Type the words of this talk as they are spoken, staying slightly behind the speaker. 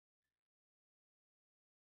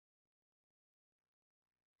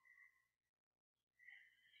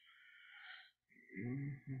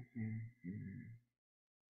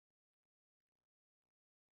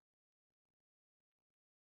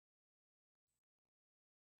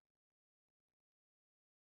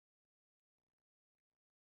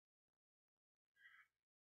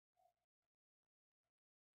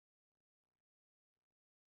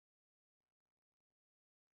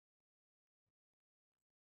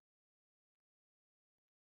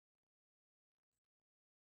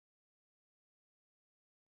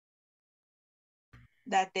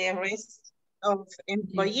That the rest of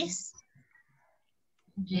employees,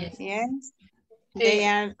 Yes. yes, they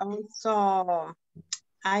are also,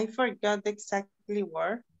 I forgot exactly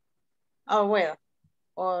word. Oh, well,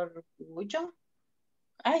 orgullo.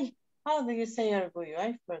 Ay, how do you say orgullo?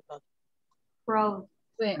 I forgot. Proud.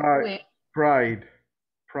 Pride. Pride.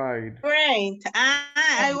 Pride. Great.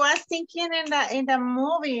 I was thinking in the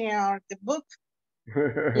movie or the book.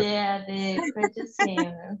 Yeah, the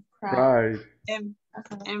purchasing proud. Pride.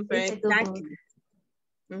 It's a good book. Exactly.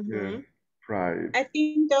 Yeah. Mhm. Pride. I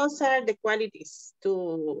think those are the qualities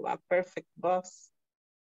to a perfect boss.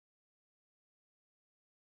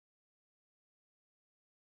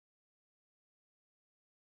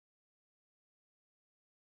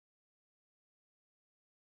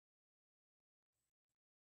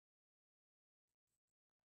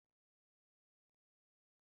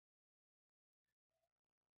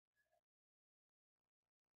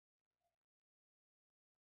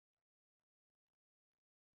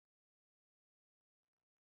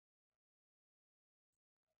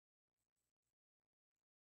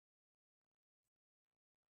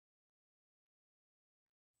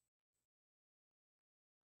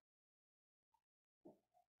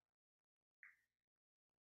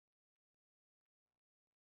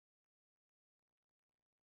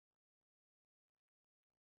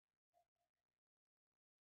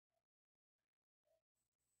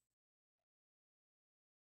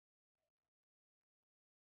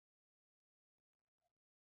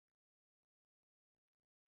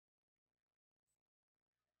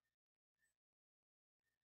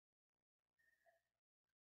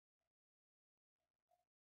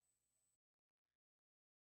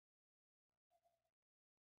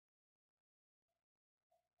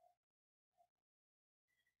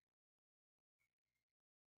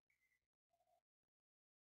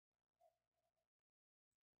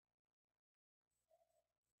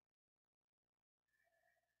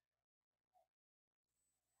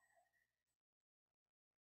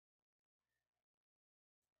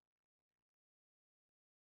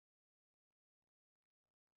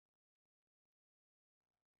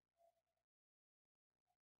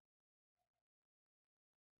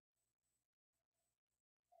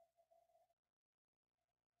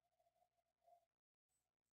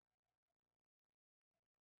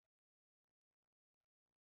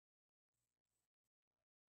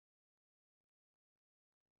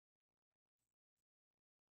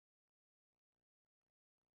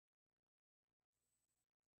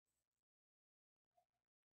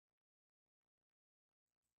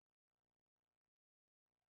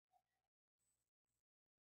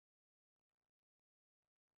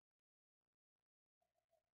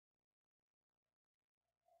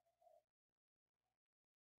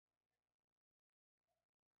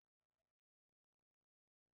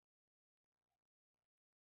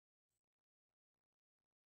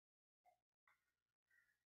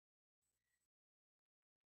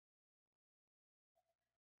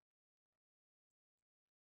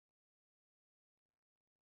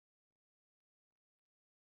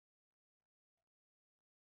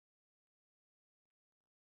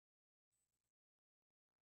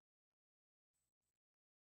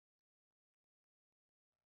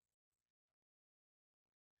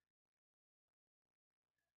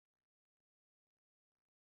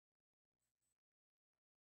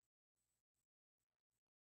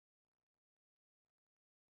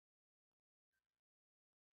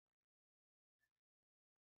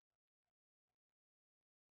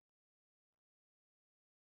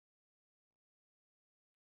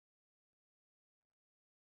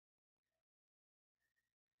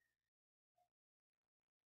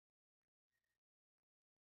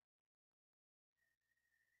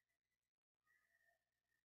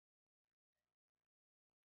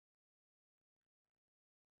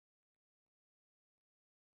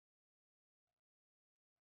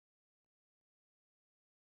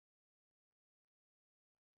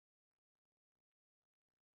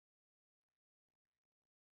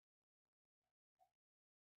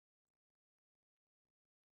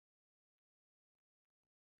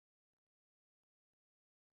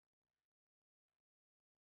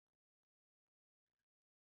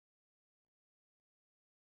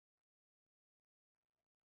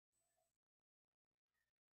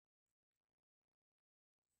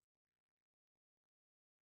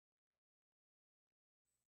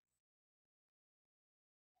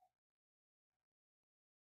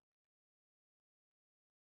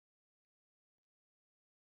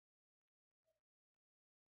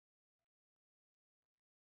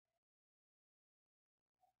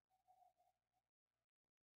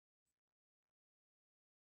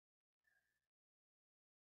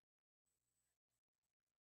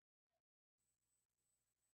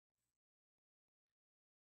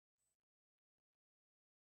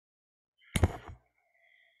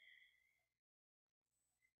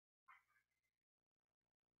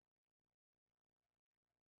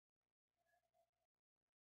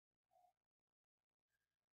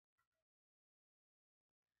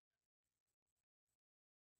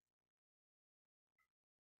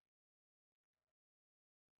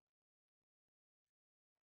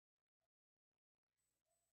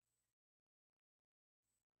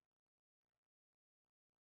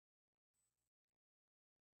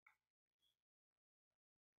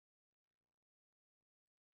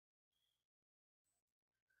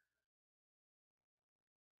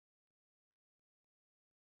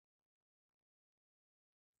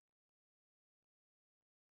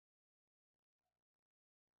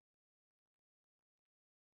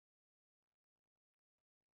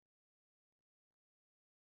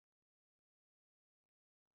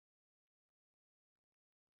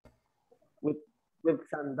 with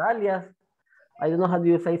sandalias. I don't know how do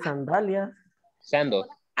you say sandalias. Sandals.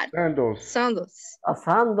 Sandals. Sandals.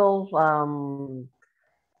 Sandals.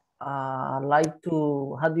 Like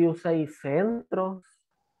to, how do you say centros?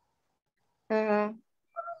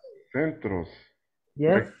 Centros.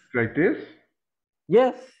 Yes. Like this?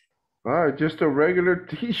 Yes. Ah, just a regular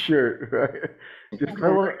t-shirt, right? Just a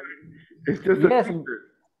Regular- it's just Yes. a t-shirt.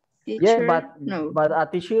 Yeah, Teacher, no. but a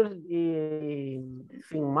t-shirt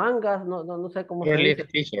sin mangas, no sé cómo se Early dice.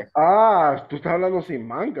 teacher. Ah, tú estás hablando sin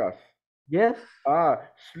mangas. Yes. Ah,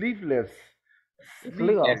 sleeveless.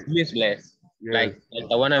 Sleeveless. Sleeveless. Yes. Like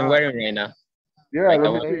the one I'm wearing right now. Yeah, Like the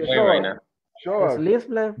let one me I'm see. wearing right Show us.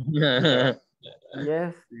 Sleeveless. now.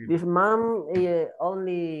 Yes. This man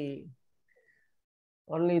only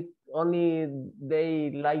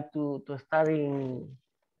they like to study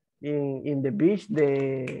in the beach.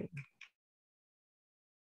 The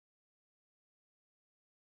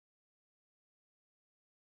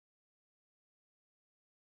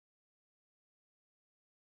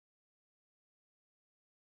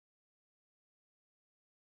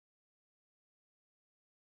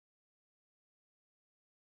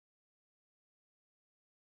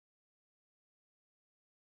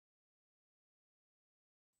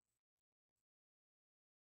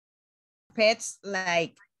pets,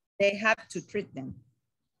 like they have to treat them.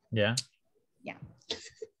 Yeah. Yeah.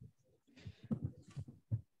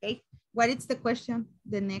 Okay, what is the question?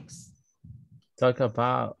 The next. Talk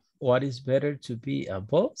about what is better to be a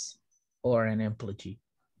boss or an employee?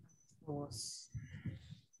 Boss.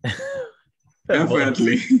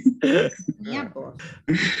 Definitely. Yeah, boss.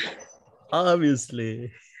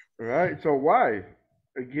 Obviously. Right. So why?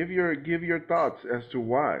 Give your thoughts as to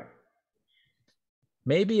why.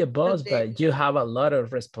 Maybe a boss, they- but you have a lot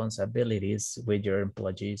of responsibilities with your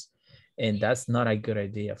employees, and that's not a good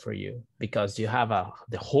idea for you because you have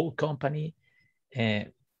the whole company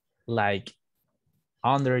and like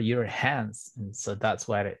under your hands, and so that's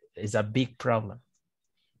why it is a big problem.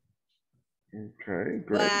 Okay,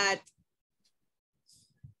 great. But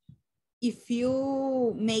if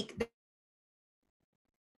you make the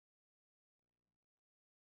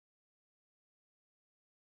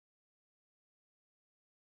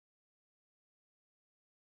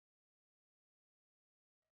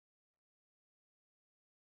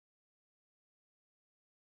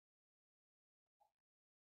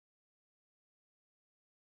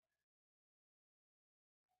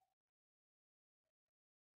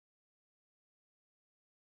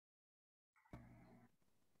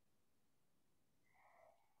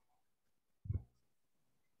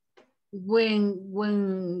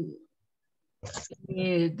when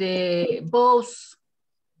the boss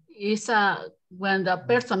is when the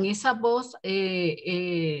person is a boss,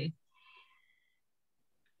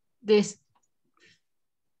 this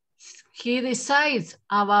he decides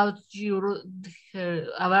about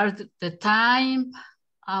about the time,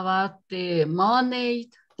 about the money,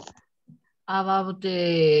 about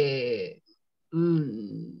the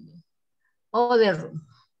other.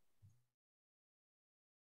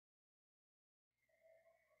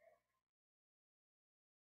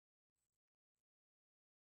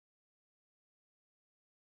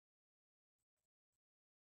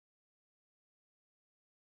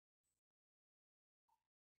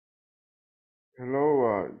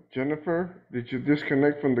 Hello, Jennifer. Did you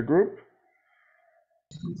disconnect from the group?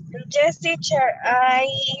 Yes, teacher. I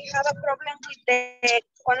have a problem with the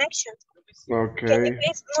connection. Can you Okay.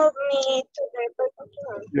 please move me to the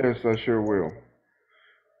person? Yes, I sure will.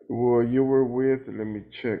 Well, you were with, let me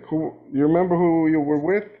check. Who, you remember who you were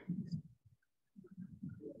with?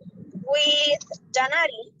 With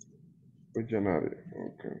Janari With Janari.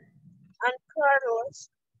 Okay. and Carlos.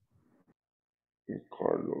 And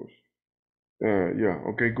Carlos. Yeah,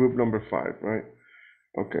 okay, group number 5, right?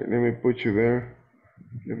 Okay, let me put you there.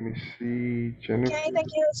 Let me see, Jennifer. Okay, thank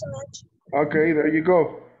you so much. Okay, there you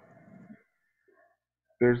go.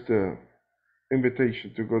 There's the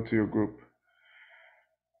invitation to go to your group.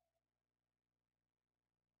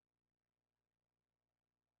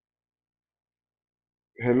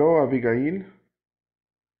 Hello, Abigail.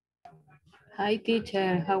 Hi,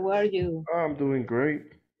 teacher. How are you? I'm doing great.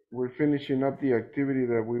 We're finishing up the activity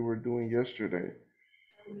that we were doing yesterday.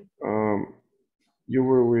 You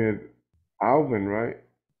were with Alvin, right?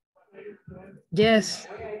 Yes.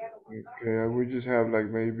 Okay, we just have like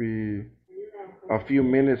maybe a few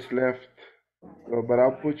minutes left, but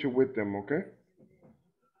I'll put you with them, okay?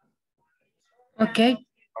 Okay.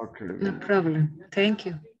 Okay, No problem. Thank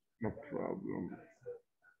you. no problem.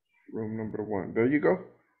 Room number 1. There you go.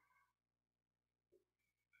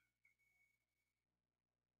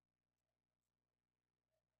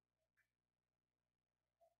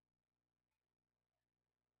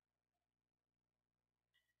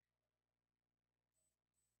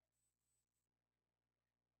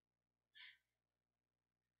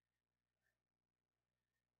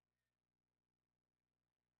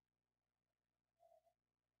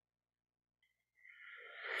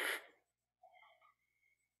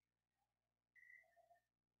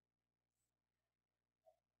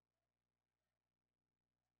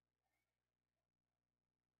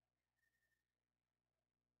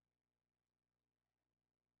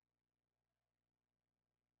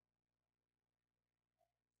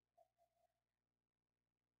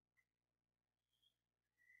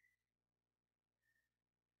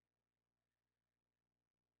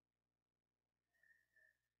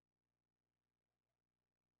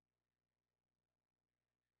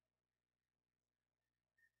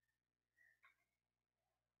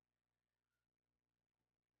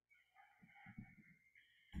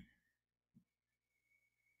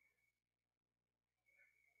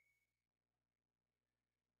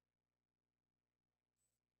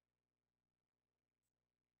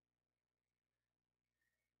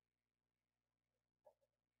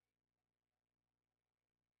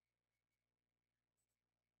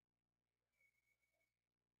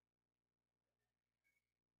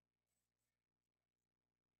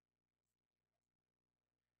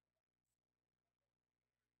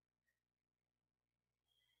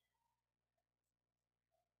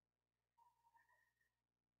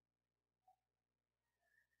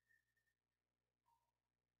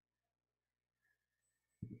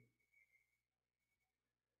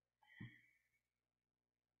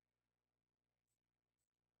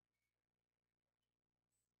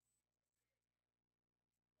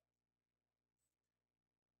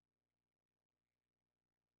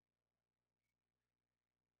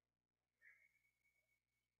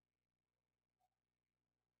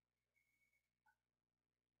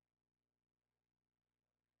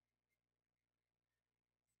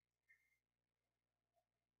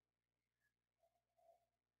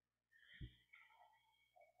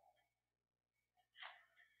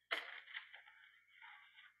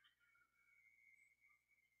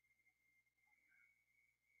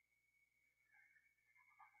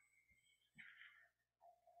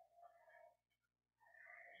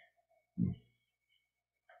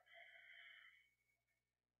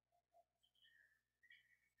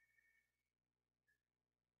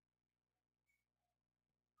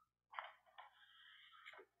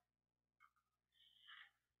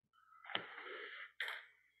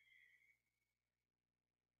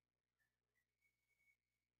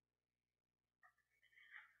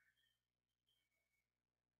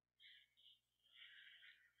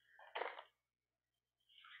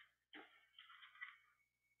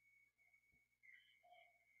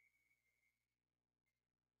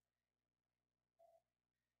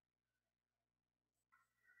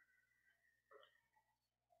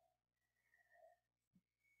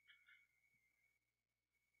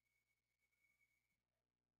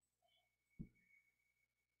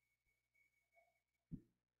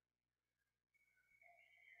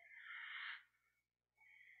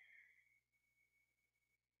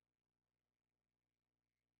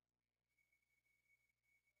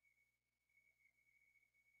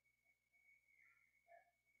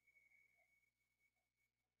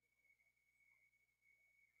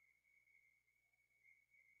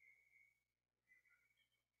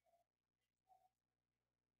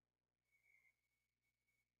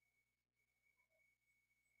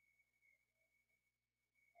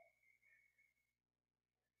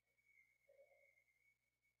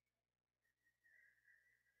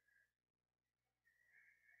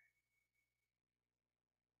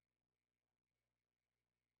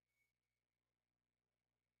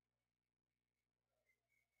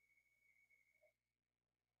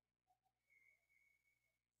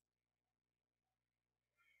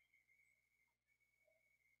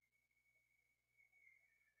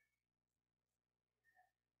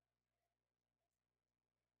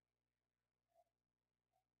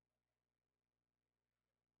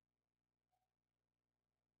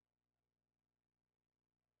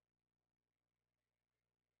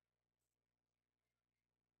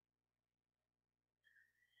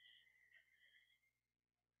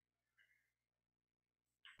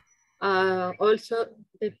 Also,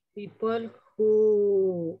 the people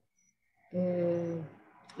who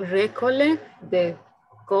recollect the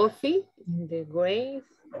coffee, the grains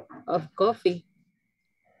of coffee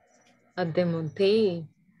at the mountain.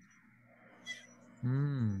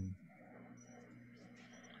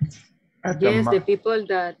 Yes, the people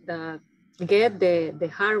that get the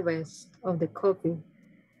harvest of the coffee.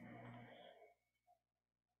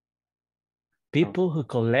 People who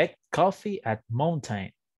collect coffee at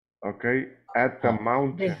mountain. Okay, at the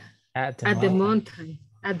mountain. At the mountain.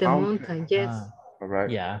 At the mountain, yes. All right.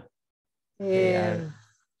 Yeah.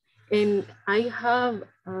 And I have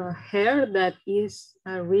heard that is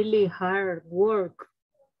a really hard work.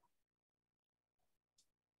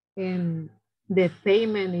 And the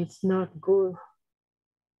payment is not good.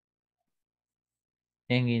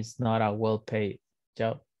 And it's not a well-paid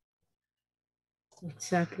job.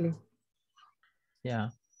 Exactly. Yeah,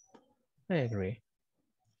 I agree.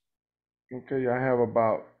 Okay, I have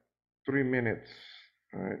about 3 minutes.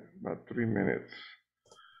 All right, about 3 minutes.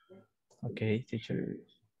 Okay, teacher.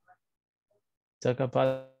 Talk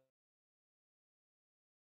about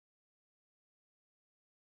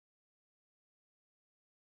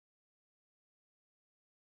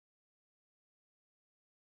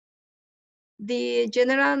The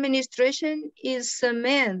general administration is a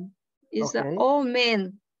man, is Okay. all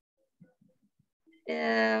men.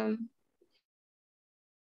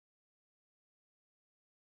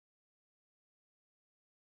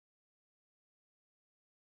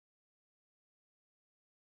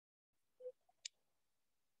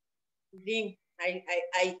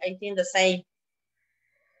 I think the same.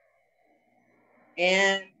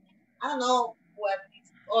 And I don't know what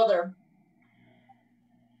is other.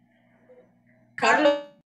 Carlos.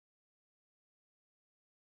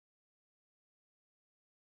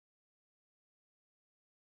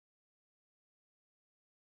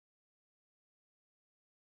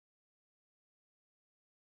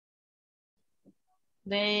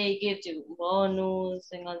 They give you bonus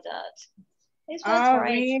and all that. It's Oh,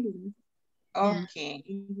 right. really? Okay,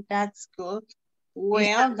 that's good.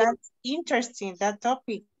 Well, that's interesting, that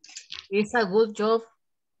topic. It's a good job.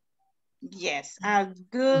 Yes, a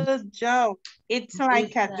good job. It's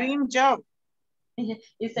like a dream job.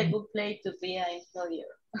 It's a good place to be an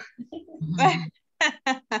employer.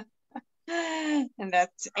 And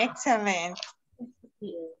that's excellent.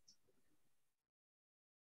 Yeah.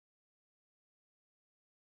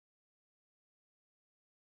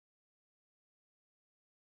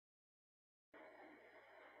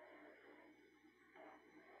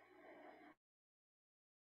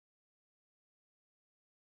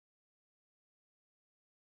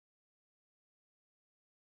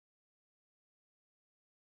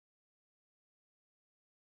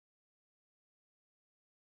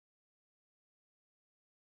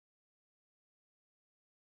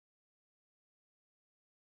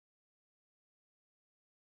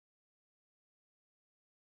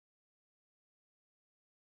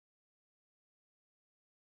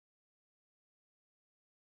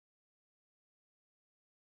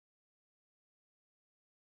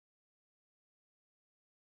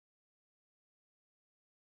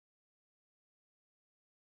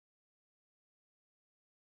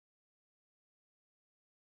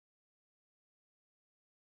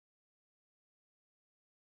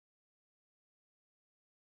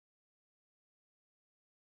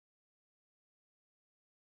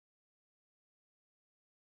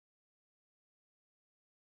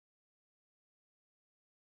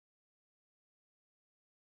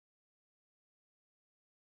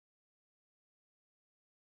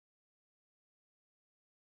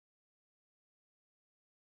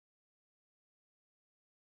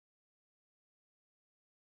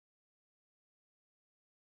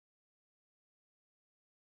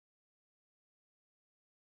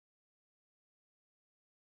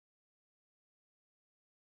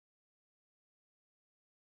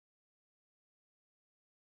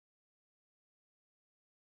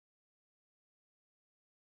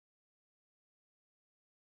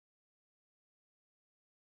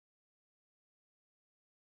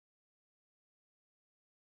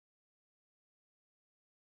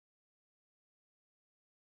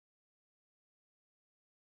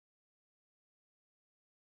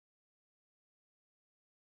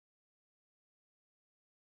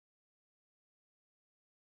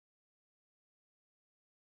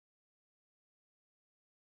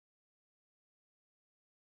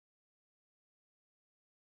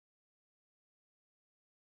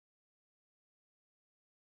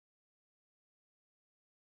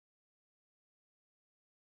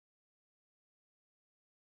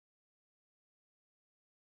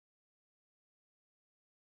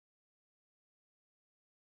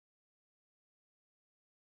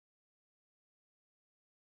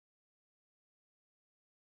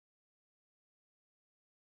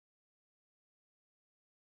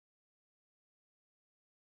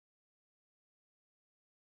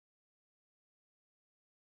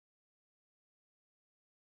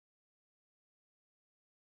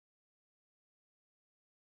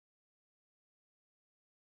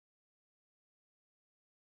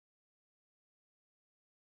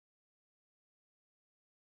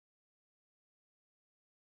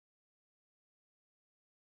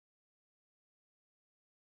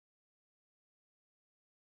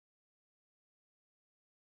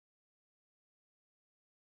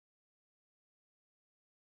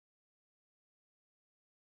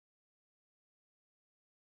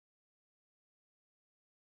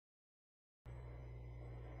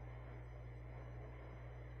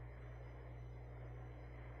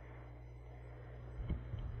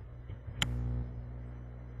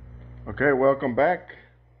 Okay, welcome back.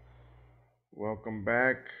 Welcome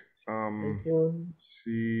back. Thank you.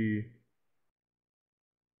 See,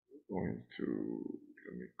 going to,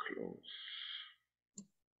 let me close.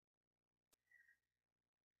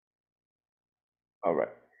 All right.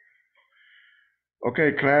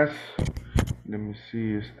 Okay, class. Let me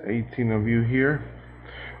see, it's 18 of you here.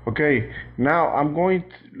 Okay, now I'm going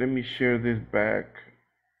to, let me share this back,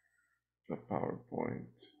 the PowerPoint.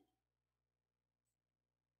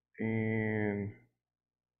 And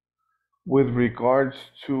with regards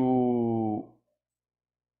to,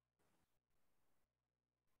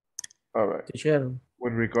 all right, Teacher,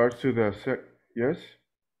 with regards to the, yes?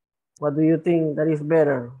 what do you think that is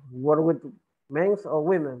better? Work with men or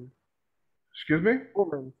women? Excuse me?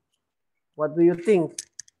 Women. What do you think?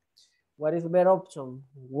 What is better option?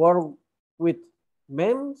 Work with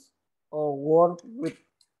men or work with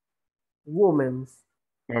women?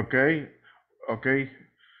 Okay, okay.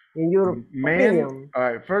 In your Men, opinion. all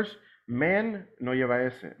right, first, men no lleva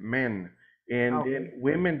S, men. And Okay. then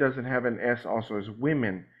women doesn't have an S also, it's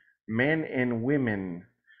women. Men and women.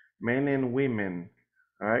 Men and women.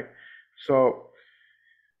 All right. So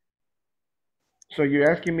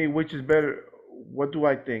you're asking me which is better. What do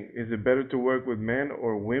I think? Is it better to work with men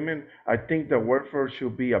or women? I think the workforce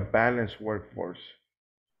should be a balanced workforce.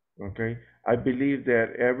 Okay. I believe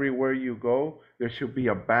that everywhere you go, there should be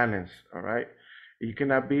a balance. All right. You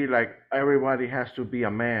cannot be like everybody has to be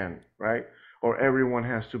a man, right? Or everyone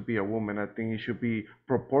has to be a woman. I think it should be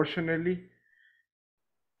proportionally.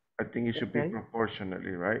 I think it should be Okay.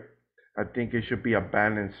 proportionally, right? I think it should be a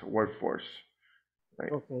balanced workforce,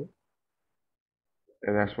 right? Okay.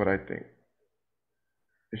 And that's what I think.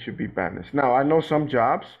 It should be balanced. Now, I know some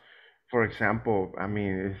jobs, for example, I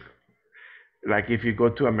mean, like if you go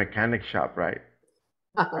to a mechanic shop, right?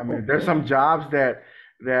 I mean, there's some jobs that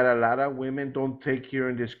a lot of women don't take here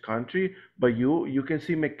in this country, but you can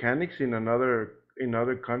see mechanics in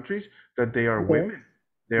other countries that they are Okay. women.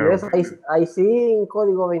 They are Yes, women, I see in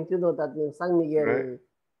Código 21 that in San right? Miguel,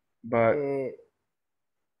 But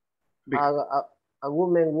a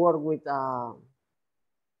woman work with a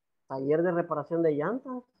taller de reparación de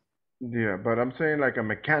llantas. yeah, but I'm saying like a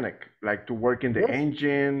mechanic, like to work in the Yes.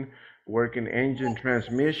 engine, work in engine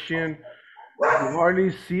transmission. You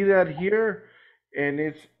hardly see that here, and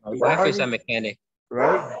My you wife is a hardly, mechanic.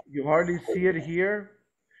 right? You hardly see it here.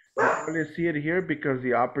 You hardly see it here because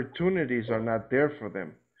the opportunities are not there for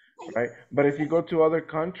them, right? But if you go to other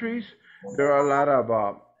countries, there are a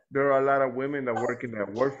lot of women that work in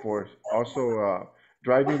that workforce. Also,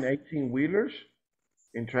 driving 18-wheelers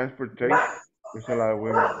in transportation, there's a lot of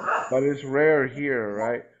women, but it's rare here,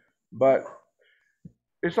 right? But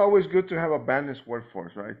it's always good to have a balanced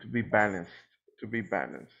workforce, right? To be balanced,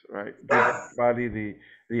 right? Give everybody the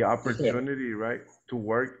Teacher, opportunity, right, to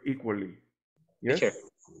work equally. Yes, teacher,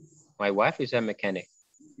 my wife is a mechanic.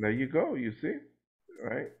 there you go. You see,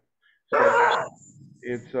 right? So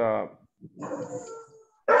it's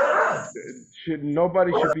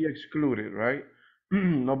nobody should be excluded, right?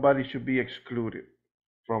 Nobody should be excluded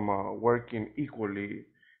from working equally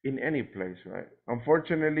in any place, right?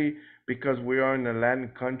 Unfortunately, because we are in a Latin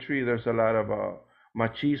country, there's a lot of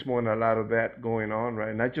machismo and a lot of that going on,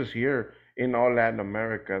 right? Not just here, in all Latin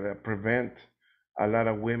America, that prevent a lot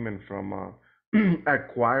of women from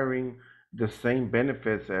acquiring the same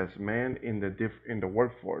benefits as men in the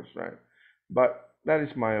workforce, right? But that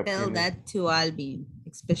is my Tell opinion. that to Alvin,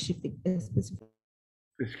 specific.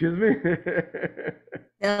 Excuse me?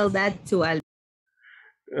 Tell that to Alvin.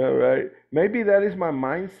 All right. Maybe that is my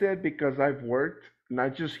mindset because I've worked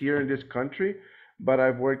not just here in this country, but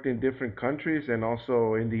I've worked in different countries and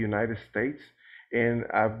also in the United States. And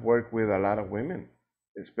I've worked with a lot of women,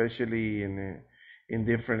 especially in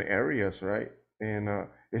different areas, right? And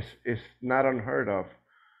it's not unheard of.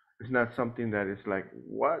 It's not something that is like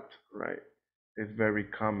what, right? It's very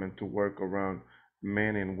common to work around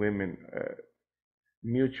men and women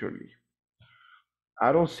mutually.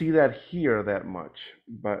 I don't see that here that much,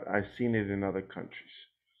 but I've seen it in other countries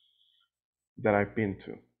that I've been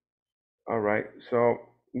to. All right, so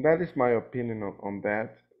that is my opinion on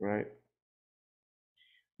that, right?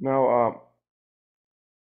 Now,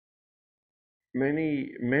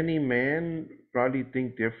 many men probably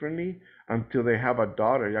think differently until they have a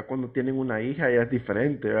daughter. Ya cuando tienen una hija ya es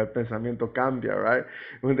diferente, el pensamiento cambia, right?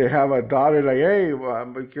 When they have a daughter, like, hey, well,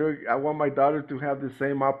 I want my daughter to have the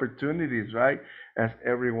same opportunities, right, as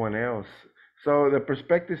everyone else. So the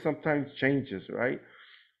perspective sometimes changes, right?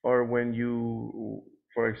 Or when you,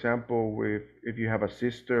 for example, if you have a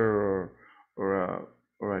sister or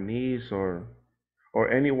a niece or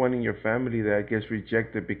anyone in your family that gets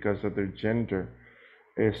rejected because of their gender,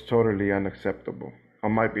 is totally unacceptable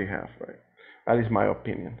on my behalf, right? That is my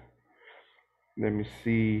opinion. Let me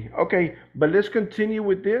see. Okay, but let's continue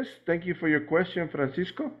with this. Thank you for your question,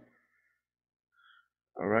 Francisco.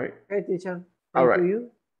 All right. Okay, teacher. All Thank right.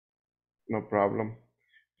 you. No problem.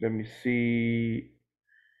 Let me see.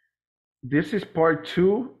 This is part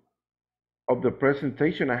 2 of the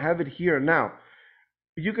presentation. I have it here now.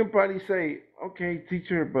 You can probably say, okay,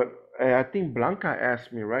 teacher, but I think Blanca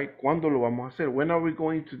asked me, right? ¿Cuándo lo vamos a hacer? When are we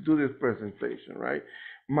going to do this presentation, right?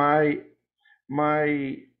 My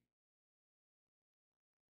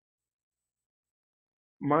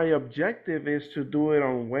objective is to do it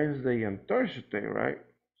on Wednesday and Thursday, right?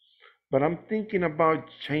 But I'm thinking about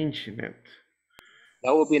changing it.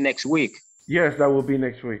 That will be next week. Yes, that will be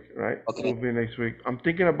next week, right? Okay. It will be next week. I'm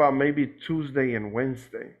thinking about maybe Tuesday and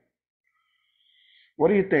Wednesday. What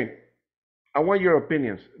do you think? I want your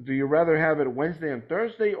opinions. Do you rather have it Wednesday and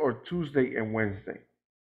Thursday or Tuesday and Wednesday?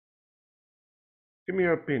 Give me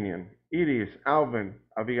your opinion. Iris, Alvin,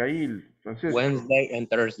 Abigail, Francisco. Wednesday and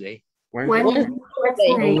Thursday. Wednesday.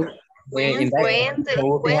 Wednesday is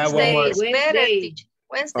better, teacher.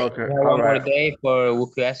 Wednesday. Okay. We have one more day we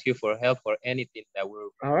could ask you for help for anything that we're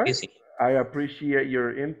missing. I appreciate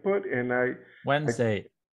your input, and Wednesday.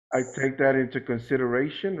 I take that into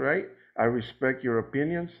consideration, right? I respect your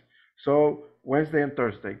opinions. So Wednesday and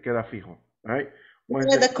Thursday, queda fijo, right?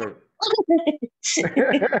 Wednesday and Thursday.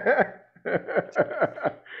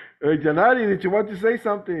 Janari, did you want to say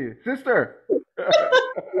something? Sister.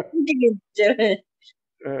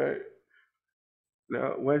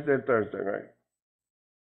 No, Wednesday and Thursday, right?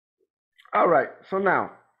 All right, so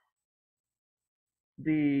now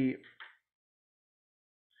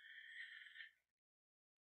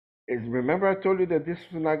remember I told you that this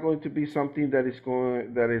is not going to be something that is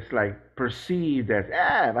like perceived as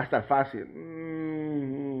va a estar fácil.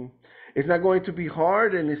 It's not going to be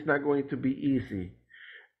hard and it's not going to be easy.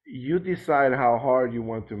 You decide how hard you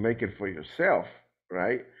want to make it for yourself,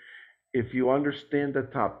 right? If you understand the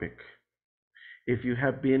topic, if you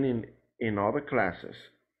have been in all the classes,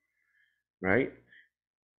 right?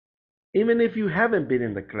 Even if you haven't been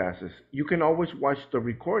in the classes, you can always watch the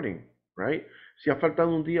recording, right? Si ha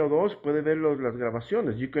faltado un día o dos, puede ver las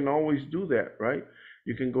grabaciones. You can always do that, right?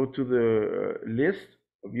 You can go to the list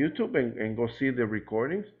of YouTube and go see the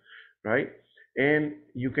recordings, right? And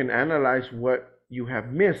you can analyze what you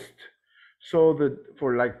have missed. So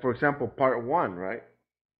for example, part 1, right?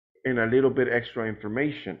 And a little bit extra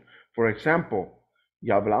information. For example,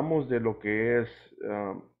 ya hablamos de lo que es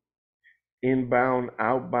inbound,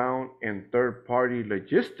 outbound, and third-party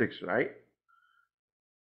logistics, right?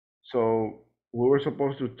 So we were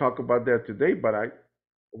supposed to talk about that today, but I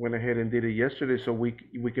went ahead and did it yesterday so we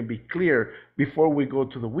can be clear before we go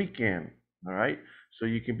to the weekend, all right? So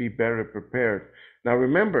you can be better prepared. Now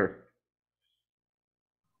remember,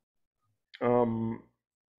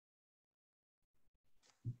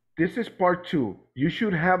 this is part 2. You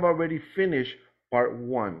should have already finished part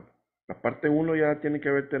 1. La parte 1 ya tiene que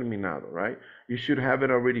haber terminado, right? You should have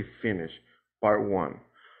it already finished, part 1.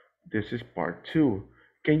 This is part 2.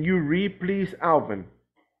 Can you read, please, Alvin?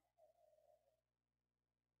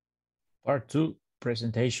 Part 2,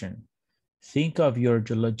 presentation. Think of your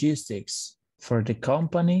logistics for the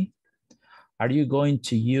company. Are you going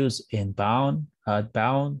to use inbound,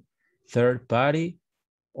 outbound, third party,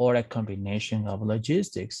 or a combination of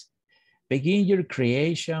logistics? Begin your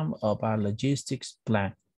creation of a logistics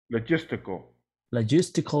plan.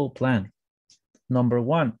 Logistical plan. Number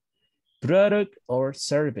 1, product or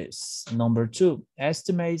service. Number 2,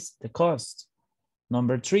 estimates the cost.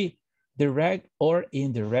 Number 3, direct or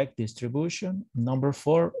indirect distribution. Number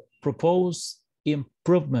 4, propose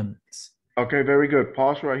improvements. Okay, very good.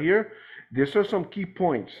 Pause right here. These are some key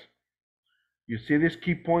points. You see these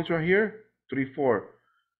key points right here? 3, 4.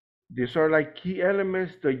 These are like key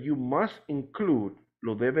elements that you must include.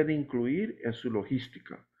 Lo debe de incluir en su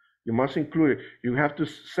logística. You must include it. You have to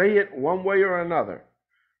say it one way or another.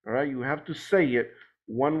 All right, you have to say it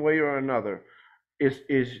one way or another. Is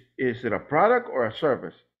it a product or a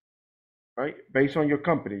service? Right, based on your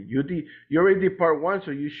company. You already did part 1,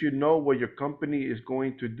 so you should know what your company is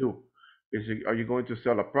going to do. Are you going to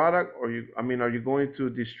sell a product, or are you going to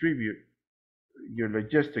distribute your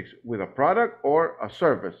logistics with a product or a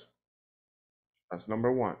service? That's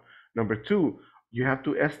number 1. Number 2, you have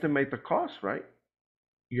to estimate the cost, right?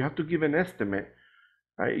 You have to give an estimate.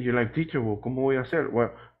 Right? You're like, teacher, well, ¿cómo voy a hacer?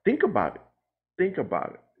 Well, think about it. Think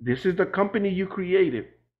about it. This is the company you created,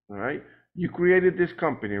 all right? You created this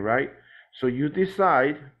company, right? So you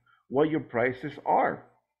decide what your prices are.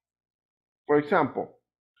 For example,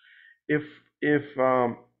 if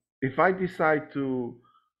if I decide to,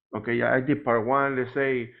 okay, yeah, I did part one, let's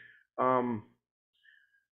say,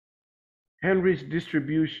 Henry's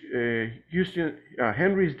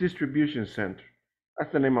Henry's Distribution Center.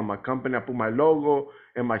 That's the name of my company. I put my logo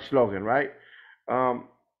and my slogan, right?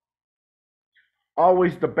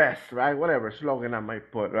 Always the best, right? Whatever slogan I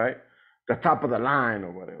might put, right? The top of the line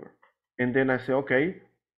or whatever. And then I say, okay,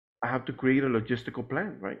 I have to create a logistical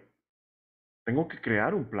plan, right? Tengo que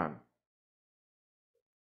crear un plan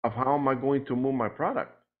of how am I going to move my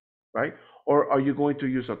product, right? Or are you going to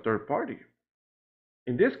use a third party?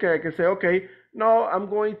 In this case, I can say, okay, no, I'm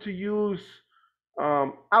going to use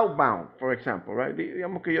outbound, for example, right?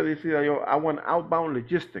 Digamos que yo decida, I want outbound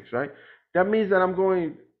logistics, right? That means that I'm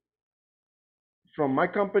going from my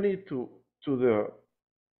company to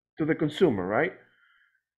the consumer, right?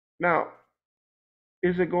 Now,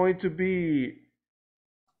 is it going to be,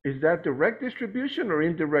 is that direct distribution or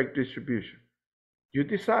indirect distribution? You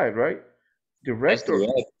decide, right? Direct or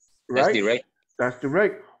direct. right? That's direct. That's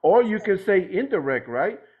direct. Or you can say indirect,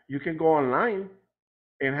 right? You can go online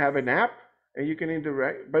and have an app and you can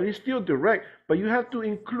indirect, but it's still direct. But you have to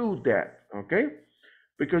include that, okay?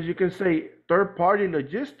 Because you can say third-party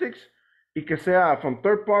logistics, it can say from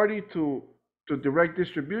third-party to direct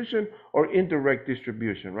distribution or indirect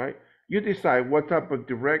distribution, right? You decide what type of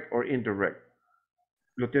direct or indirect.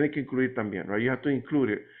 Lo tiene que incluir también, right? You have to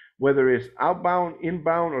include it, whether it's outbound,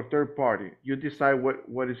 inbound, or third-party. You decide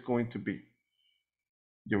what it's going to be,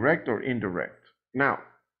 direct or indirect. Now,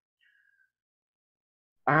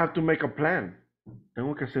 I have to make a plan.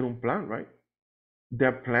 Tengo que hacer un plan, right?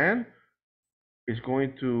 That plan is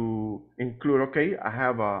going to include, okay,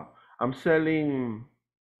 I'm selling,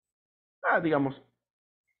 digamos,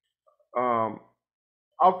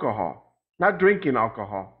 alcohol, not drinking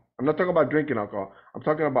alcohol. I'm not talking about drinking alcohol. I'm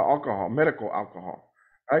talking about alcohol, medical alcohol,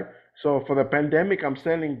 right? So for the pandemic, I'm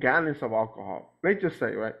selling gallons of alcohol. Let's just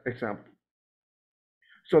say, right, example.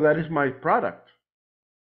 So that is my product.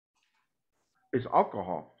 It's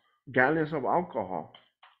alcohol, gallons of alcohol,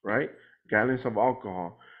 right? Gallons of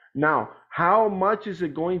alcohol. Now, how much is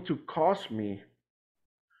it going to cost me?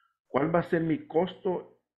 ¿Cuál va a ser mi costo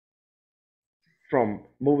from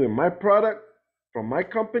moving my product from my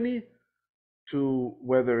company to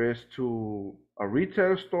whether it's to a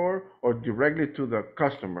retail store or directly to the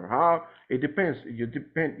customer? How it depends.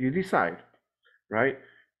 You decide, right?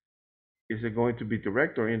 Is it going to be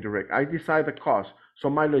direct or indirect? I decide the cost. So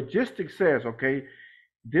my logistics says, okay,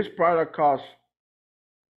 this product cost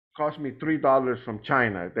me $3 from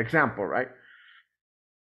China, the example, right?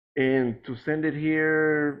 And to send it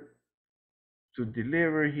here, to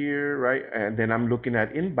deliver here, right? And then I'm looking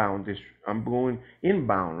at inbound. I'm going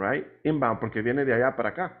inbound, right? Inbound, porque viene de allá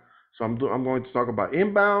para acá. So I'm going to talk about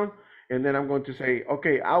inbound, and then I'm going to say,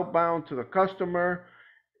 okay, outbound to the customer,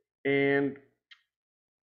 and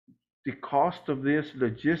the cost of this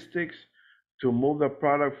logistics to move the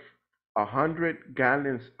product 100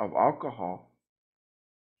 gallons of alcohol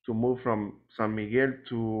to move from San Miguel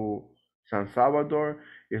to San Salvador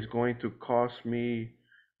is going to cost me,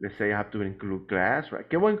 let's say I have to include gas, right?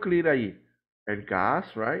 ¿Qué voy a incluir ahí? El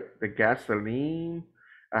gas, right? The gasoline.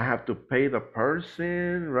 I have to pay the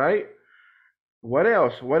person, right? What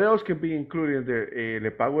else? What else can be included in there?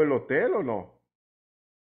 ¿Le pago el hotel o no?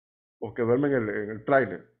 ¿O que duermen en el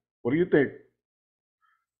trailer? What do you think?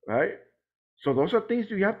 Right? So those are things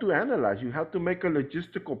you have to analyze. You have to make a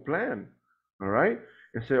logistical plan, all right?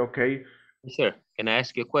 And say, okay. Sir, can I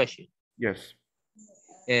ask you a question? Yes.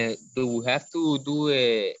 Do we have to do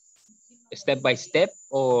a step by step,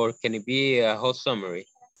 or can it be a whole summary?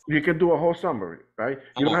 You can do a whole summary, right?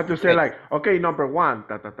 You don't have to say like, okay, number one,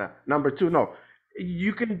 number two. No,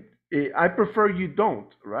 you can. I prefer you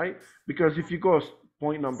don't, right? Because if you go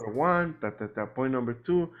point number one, point number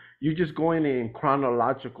two, you just go in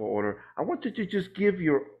chronological order. I want you to just give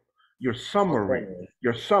your summary,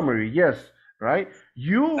 yes, right?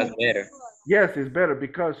 That's better. Yes, it's better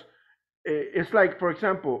because it's like, for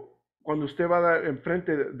example, cuando usted va a dar enfrente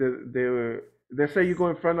let's say you go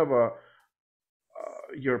in front of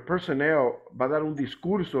your personnel, va a dar un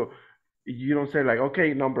discurso, you don't say like,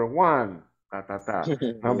 okay, number one,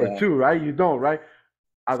 number two, right? You don't, right?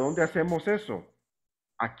 ¿A dónde hacemos eso?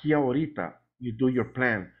 Aquí ahorita, you do your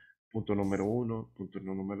plan. Punto número uno, punto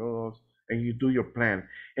número dos, and you do your plan.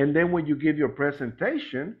 And then when you give your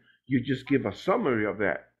presentation, you just give a summary of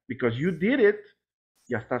that because you did it.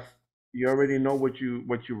 Ya estás, you already know what you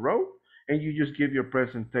wrote, and you just give your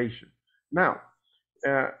presentation. Now,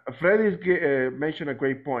 Freddie mentioned a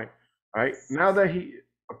great point, right? Now that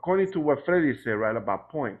according to what Freddie said, right, about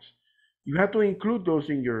points, you have to include those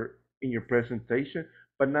in your presentation,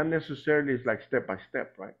 but not necessarily it's like step by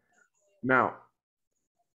step, right? Now,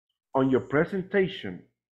 on your presentation,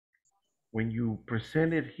 when you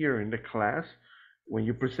present it here in the class, when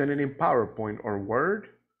you present it in PowerPoint or Word,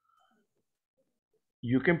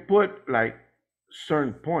 you can put like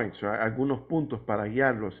certain points, right? Algunos puntos para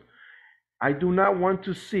guiarlos. I do not want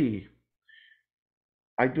to see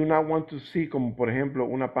como por ejemplo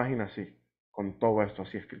una página así, con todo esto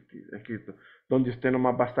así escrito, donde usted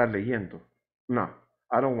nomás va a estar leyendo. No,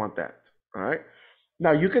 I don't want that, all right?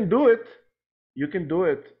 Now you can do it,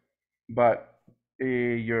 but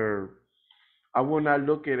I will not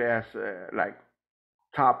look at it as like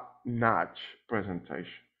top-notch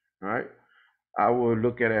presentation, right? I will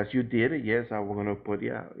look at it as you did it. Yes, I was going to put,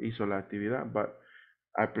 yeah, hizo la actividad, but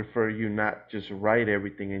I prefer you not just write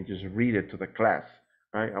everything and just read it to the class,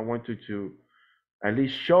 right? I want you to at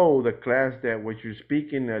least show the class that what you're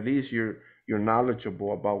speaking, at least you're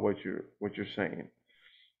knowledgeable about what you're saying,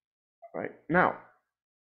 right? Now,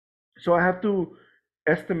 so I have to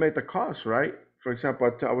estimate the cost, right? For example,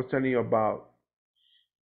 I was telling you about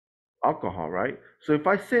alcohol, right? So if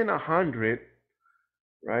I send 100,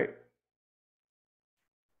 right?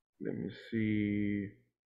 Let me see.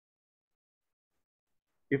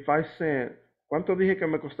 If I send, ¿cuánto dije que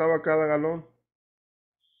me costaba cada galón?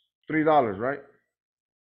 $3, right?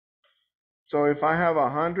 So if I have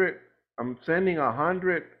 100, I'm sending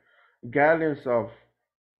 100 gallons of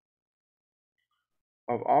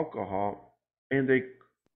alcohol, and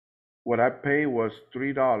what I pay was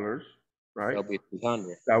 $3, right? That'll be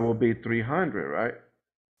 300. That will be 300, right?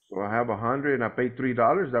 So I have 100 and I pay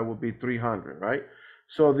 $3, that will be 300, right?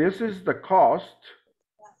 So this is the cost.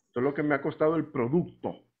 Esto es lo que me ha costado el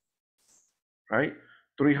producto, right?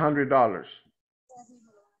 $300.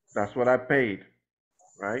 That's what I paid,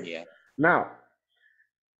 right? Yeah. Now,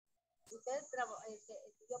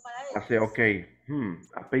 I say, okay,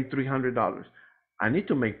 I paid $300. I need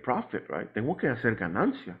to make profit, right? Tengo que hacer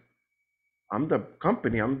ganancia. I'm the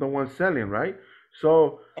company, I'm the one selling, right?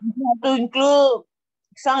 So you have to include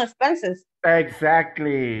some expenses.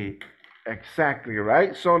 exactly,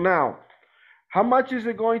 right? So now, how much is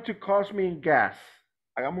it going to cost me in gas?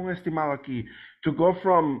 Hagamos un estimado aquí. To go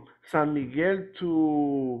from San Miguel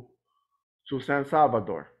to San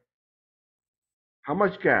Salvador. How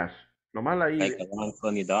much gas? Nomás la Like ida. around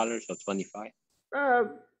 $20 or 25.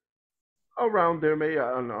 Around there, maybe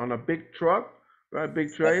on a big truck, right?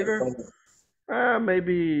 Big trailer.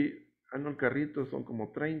 Maybe, I know carritos son como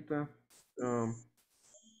 30.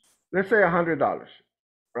 Let's say $100,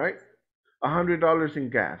 right? $100 in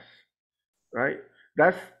gas, right?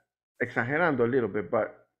 That's exagerando a little bit,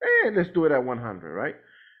 but let's do it at 100, right?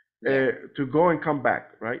 Yeah. To go and come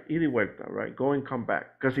back, right? Ida y vuelta, right? Go and come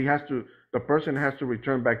back, because the person has to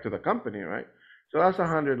return back to the company, right? So that's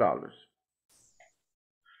 $100.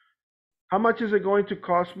 How much is it going to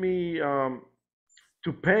cost me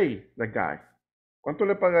to pay the guy? ¿Cuánto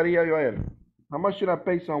le pagaría yo a él? How much should I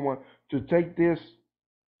pay someone to take this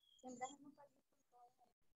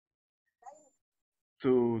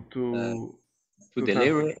to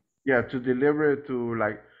deliver it? Yeah, to deliver it to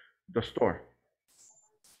like the store.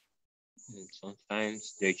 And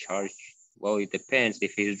sometimes they charge, well, it depends.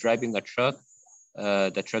 If he's driving a truck,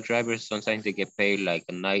 the truck drivers, sometimes they get paid like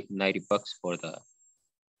 $90 for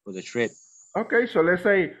the trip. Okay, so let's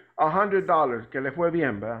say $100, que le fue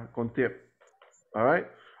bien, ¿verdad? Con tip. All right,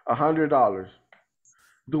 $100.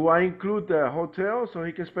 Do I include the hotel so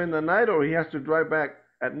he can spend the night, or he has to drive back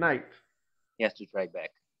at night? He has to drive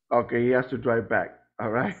back. Okay, he has to drive back. All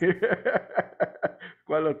right.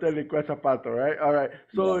 ¿Cuál hotel y cuál zapato, right? All right.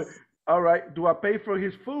 So, yeah. All right. Do I pay for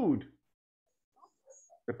his food?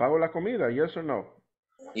 ¿Te pago la comida? Yes or no?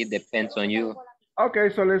 It depends on you. Okay,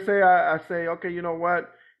 so let's say I say, okay, you know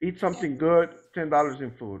what? Eat something good, $10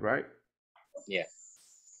 in food, right? Yeah.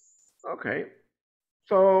 Okay.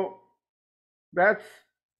 So that's,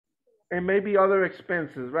 and maybe other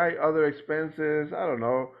expenses, right? Other expenses, I don't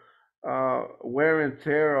know, wear and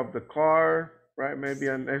tear of the car, right? Maybe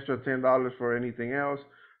an extra $10 for anything else.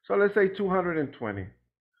 So let's say 220,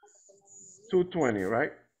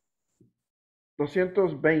 right?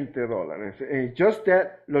 $220. And just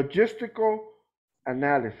that logistical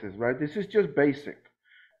analysis, right? This is just basic.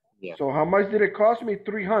 Yeah. So how much did it cost me?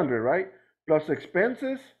 300, right? Plus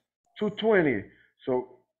expenses, 220.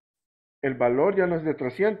 So el valor ya no es de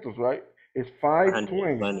 300, right? It's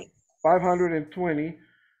 520. 520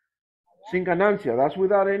 sin ganancia. That's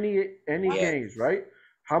without any gains, right?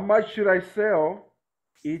 How much should I sell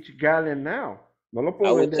each gallon now? No lo puedo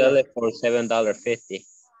I would vender. sell it for $7.50.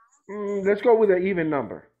 Let's go with an even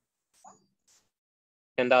number.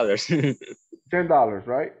 $10. $10,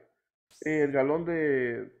 right? El galón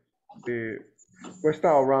de Cuesta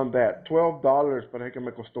around that. $12, parece que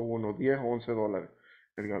me costó uno, 10 o 11 dólares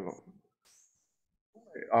el galón.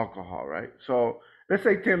 Alcohol, right? So let's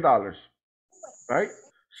say $10, right?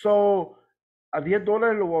 So a $10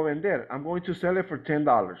 lo voy a vender. I'm going to sell it for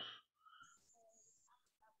 $10.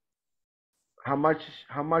 How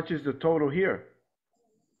much is the total here?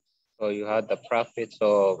 So you had the profits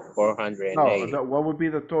of 480. No, what would be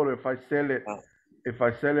the total if I sell it? If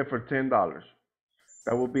I sell it for $10,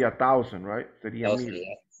 that would be 1,000, right? Sería 1,000,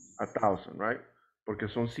 yeah. 1,000, right? Porque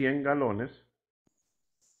son 100 galones.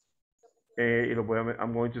 Y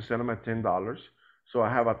I'm going to sell them at $10. So I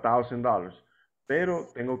have $1,000. Pero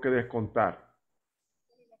tengo que descontar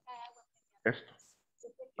esto,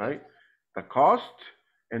 right? The cost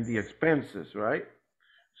and the expenses, right?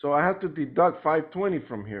 So I have to deduct 520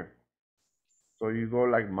 from here. So you go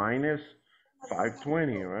like minus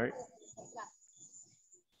 520, right?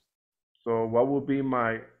 So what would be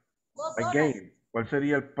my gain? ¿Cuál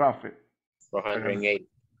sería el profit? 480.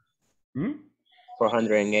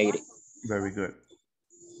 480. Very good.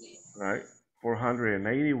 Right?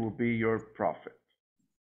 480 will be your profit.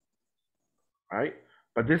 Right?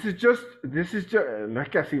 But this is just, no es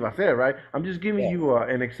que así va a ser, right? I'm just giving you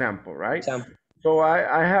an example, right? So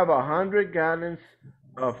I have 100 gallons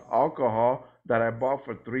of alcohol that I bought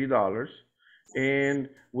for $3, and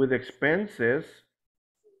with expenses,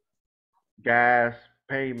 gas,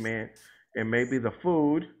 payment, and maybe the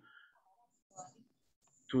food,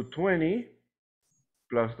 $220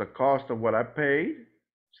 plus the cost of what I paid,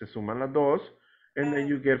 se suman las dos, and then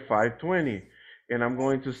you get $520. And I'm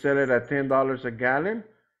going to sell it at $10 a gallon,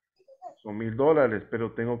 son $1,000, pero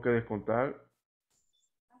tengo que descontar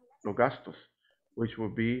los gastos, which will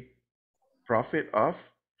be profit of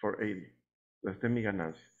 480. Esta es mi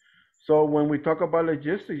ganancia. So when we talk about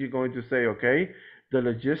logistics, you're going to say, okay, the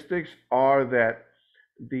logistics are that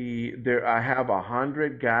I have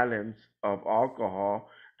 100 gallons of alcohol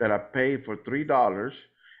that I paid for $3,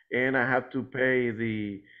 and I have to pay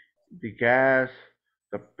the gas,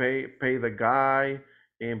 pay the guy,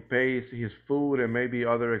 and pay his food and maybe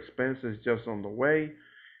other expenses just on the way,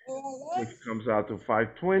 which comes out to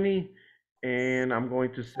 $520, and I'm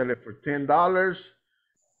going to sell it for $10.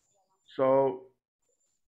 So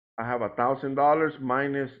I have $1,000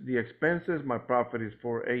 minus the expenses. My profit is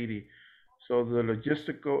 480. So the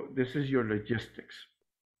logistical, this is your logistics,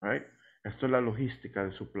 right? Esto es la logística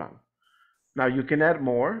de su plan. Now you can add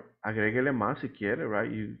more. Agréguele más si quiere,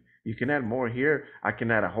 right? You can add more here. I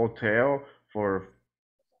can add a hotel for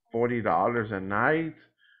 $40 a night.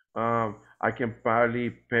 I can probably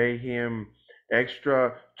pay him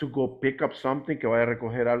extra to go pick up something, que vaya a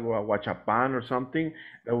recoger algo a Huachapán or something.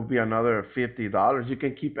 That would be another $50. You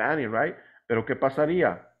can keep adding, right? Pero ¿qué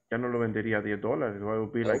pasaría? Ya no lo vendería a $10. It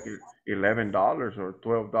would be like $11 or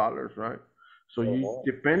 $12, right? So you,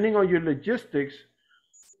 depending on your logistics,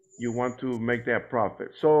 you want to make that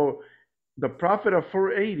profit. So the profit of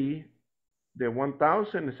 480, de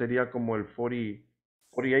 1,000 sería como el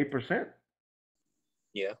 48%.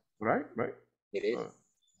 Yeah. Right? It is.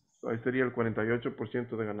 So ahí sería el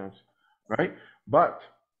 48% de ganancia, right? But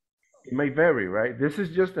it may vary, right? This is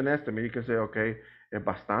just an estimate. You can say, okay, es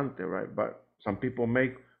bastante, right? But some people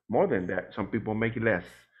make more than that. Some people make less.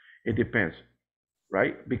 It depends,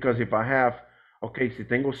 right? Because if I have, okay, si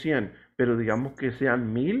tengo 100, pero digamos que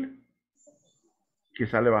sean 1,000,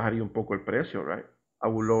 quizá le bajaría un poco el precio, right? I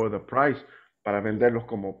will lower the price para venderlos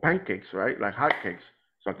como pancakes, right? Like hotcakes.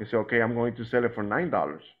 So I can say, okay, I'm going to sell it for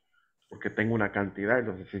 $9 porque tengo una cantidad y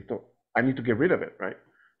lo necesito. I need to get rid of it, right?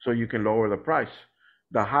 So you can lower the price.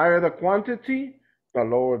 The higher the quantity, the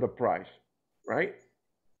lower the price, right?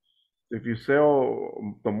 If you sell,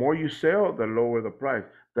 the more you sell, the lower the price.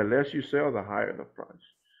 The less you sell, the higher the price,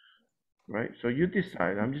 right? So you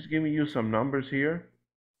decide. I'm just giving you some numbers here.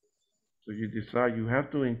 So you decide. You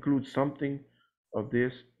have to include something of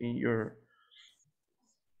this in your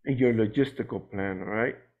logistical plan, all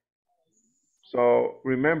right? So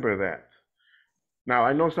remember that. Now,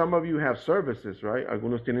 I know some of you have services, right?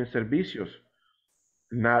 Algunos tienen servicios,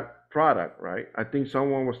 not product, right? I think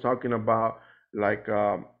someone was talking about like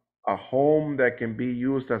a home that can be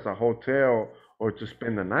used as a hotel or to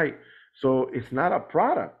spend the night. So it's not a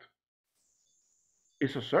product.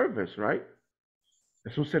 It's a service, right?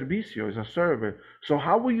 Es un servicio, it's a service. So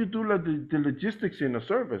how will you do the logistics in a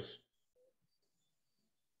service?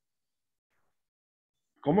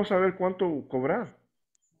 ¿Cómo saber cuánto cobrar?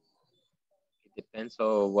 It depends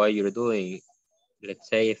on what you're doing. Let's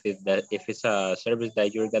say if it's a service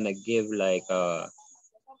that you're gonna give, like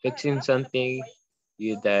fixing something,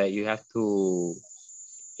 you have to,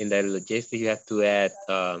 in the logistics, you have to add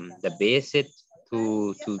the visit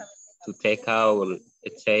to to take out,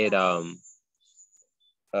 let's say,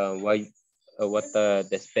 what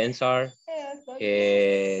the spends are,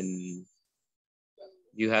 and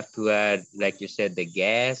you have to add, like you said, the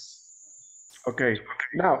gas. Okay,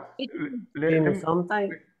 now,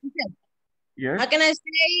 sometimes. yes. How can I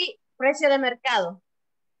say precio de mercado?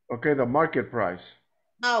 Okay, the market price.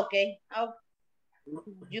 Ah, okay. Oh,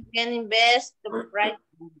 you can invest the right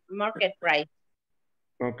market price.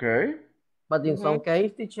 Okay. But in some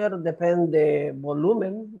case, teacher, depend the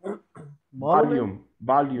volume, Volume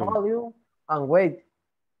and weight.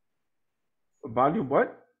 Volume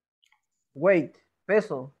what? Weight,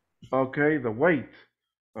 peso. Okay, the weight.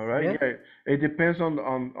 All right. Yeah. It depends on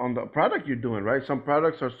the product you're doing, right? Some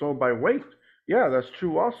products are sold by weight. Yeah, that's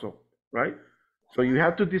true also, right? So you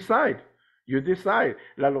have to decide. You decide.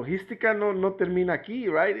 La logística no termina aquí,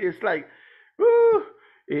 right? It's like,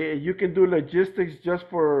 you can do logistics just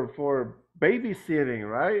for babysitting,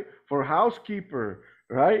 right? For housekeeper,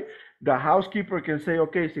 right? The housekeeper can say,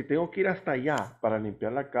 okay, si tengo que ir hasta allá para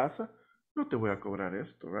limpiar la casa, no te voy a cobrar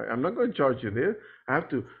esto, right? I'm not going to charge you this. I have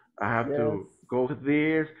to go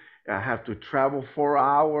this. I have to travel 4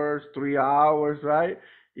 hours, 3 hours, right?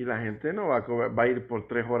 Y la gente no va a cobrar, va a ir por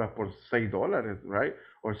 3 horas por $6, right?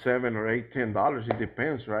 Or $7 or $8, $10. It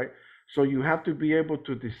depends, right? So you have to be able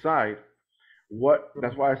to decide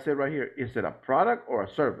that's why I said right here, is it a product or a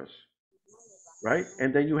service, right?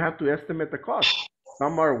 And then you have to estimate the cost.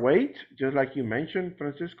 Some are weight, just like you mentioned,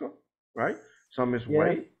 Francisco, right? Some is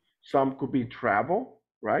weight. Some could be travel,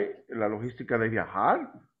 right? La logística de viajar,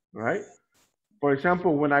 right? For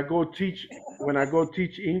example, when I go teach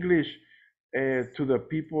English to the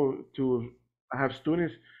people, to have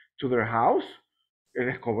students to their house,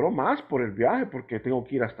 les cobro más por el viaje porque tengo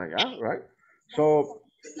que ir hasta allá, right? So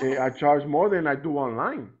I charge more than I do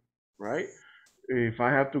online, right? If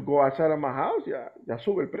I have to go outside of my house, ya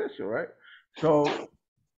sube el precio, right? So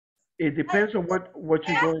it depends on what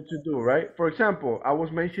you're going to do, right? For example, I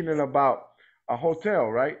was mentioning about a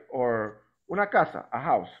hotel, right? Or una casa, a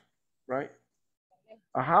house, right?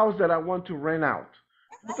 A house that I want to rent out.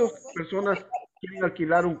 ¿Cuántas personas quieren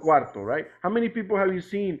alquilar un cuarto, right? How many people have you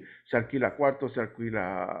seen? Se alquila cuarto, se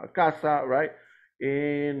alquila casa, right?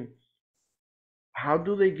 And how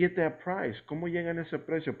do they get that price? ¿Cómo llegan a ese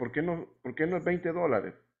precio? ¿Por qué no es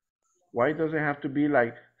 $20? Why does it have to be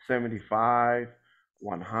like 75,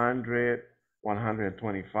 100,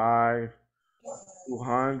 125,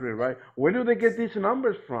 200, right? Where do they get these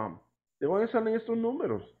numbers from? ¿De dónde salen estos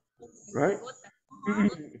números? Right?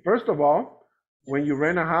 First of all, when you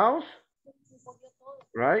rent a house,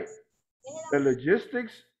 right? The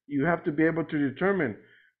logistics, you have to be able to determine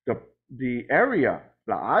the area,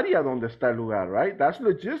 la área donde está el lugar, right? That's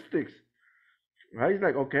logistics, right? It's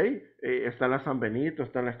like, okay, está en la San Benito,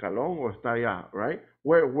 está en la Escalón, o está allá, right?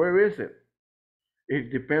 Where is it?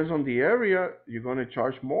 It depends on the area, you're going to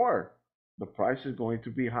charge more. The price is going to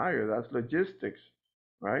be higher. That's logistics,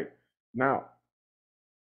 right? Now,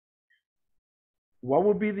 what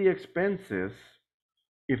would be the expenses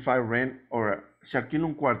if I rent, or si alquilo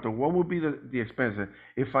un cuarto? What would be the expenses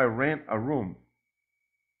if I rent a room?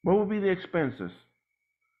 What would be the expenses?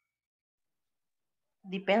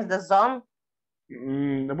 Depends the zone.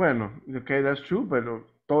 Bueno, okay, that's true, but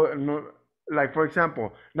like for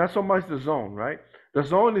example, not so much the zone, right? The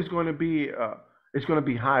zone is going to be it's going to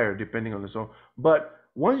be higher depending on the zone. But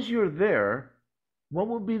once you're there, what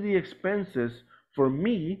would be the expenses for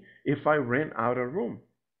me if I rent out a room?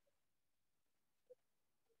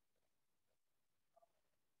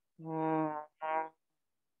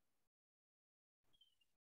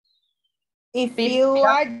 If you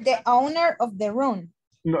are the owner of the room.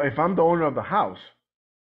 No, if I'm the owner of the house.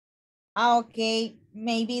 Okay,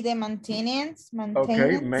 maybe the maintenance.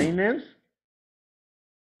 Okay, maintenance.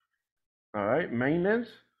 All right, maintenance.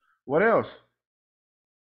 What else?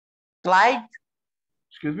 Light.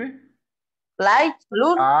 Excuse me? Light,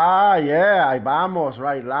 luz. Ah, yeah, ahí vamos,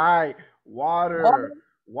 right? Light, water,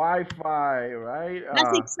 Wi-Fi, right?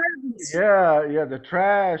 Basic service. Yeah, the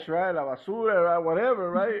trash, right? La basura, right?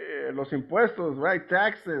 Whatever, right? Los impuestos, right?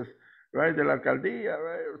 Taxes, right? De la alcaldía,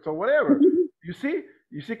 right? So whatever. You see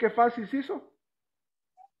qué fácil es eso?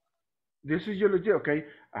 This is your legit, okay?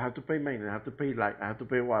 I have to pay maintenance, I have to pay light, I have to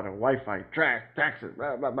pay water, Wi-Fi, trash, taxes,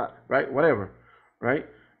 blah, blah, blah, right? Whatever, right?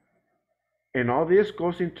 And all this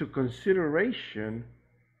goes into consideration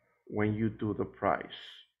when you do the price.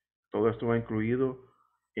 Todo esto va incluido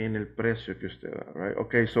en el precio que usted da, right?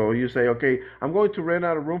 Okay, so you say, okay, I'm going to rent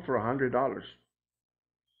out a room for $100,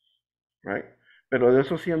 right? Pero de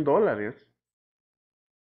esos $100,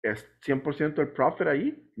 ¿es 100% el profit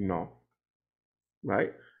ahí? No,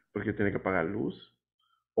 right? Porque tiene que pagar luz,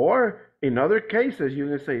 Or in other cases, you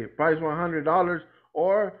can say price $100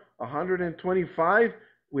 or 125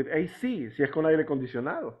 with AC, si es con aire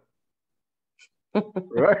acondicionado.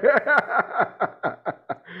 Right?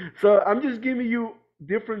 So I'm just giving you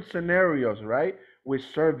different scenarios, right? With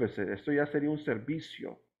services. Esto ya sería un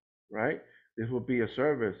servicio, right? This will be a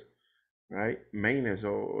service, right? Maintenance,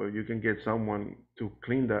 or you can get someone to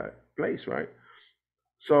clean the place, right?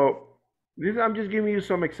 So this, I'm just giving you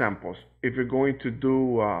some examples. If you're going to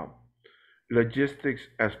do logistics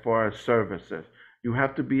as far as services, you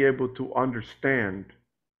have to be able to understand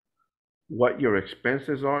what your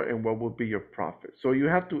expenses are and what will be your profit. So you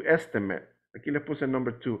have to estimate. Aquí le puse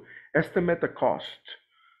number 2. Estimate the cost.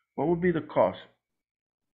 What would be the cost?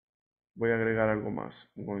 Voy a agregar algo más.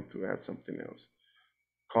 I'm going to add something else.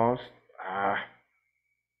 Cost.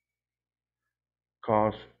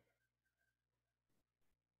 Cost.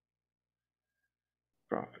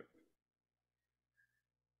 Profit.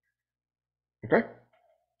 Okay?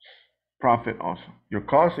 Profit also. Your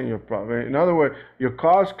cost and your profit. In other words, your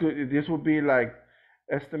cost could, this would be like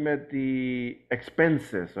estimate the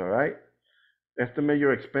expenses, all right? Estimate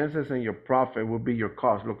your expenses and your profit will be your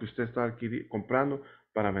cost, lo que usted está comprando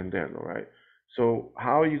para venderlo, right? So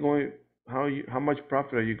how are you going, how much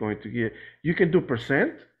profit are you going to get? You can do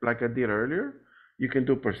percent, like I did earlier. You can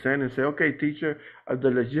do percent and say, okay, teacher,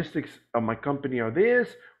 the logistics of my company are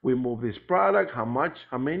this. We move this product, how much,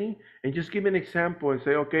 how many? And just give an example and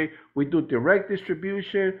say, okay, we do direct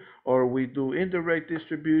distribution or we do indirect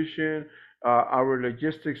distribution. Our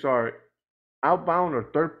logistics are outbound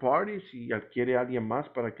or third party. Si adquiere alguien más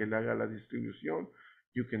para que le haga la distribución,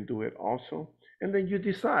 you can do it also. And then you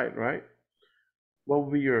decide, right? What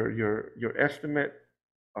will be your estimate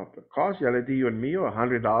of the cost? Ya le di yo el mío,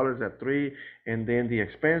 $100 at 3, and then the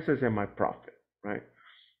expenses and my profit, right?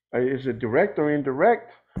 Is it direct or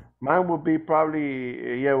indirect? Mine will be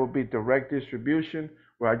probably, yeah, it will be direct distribution,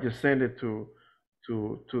 where I just send it to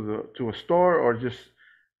a store,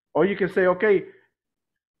 or you can say, okay,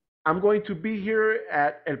 I'm going to be here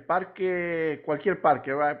at el parque, cualquier parque,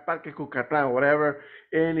 right? Parque Cucatlán, whatever.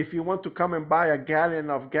 And if you want to come and buy a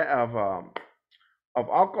gallon of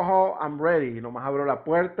alcohol, I'm ready. Nomás abro la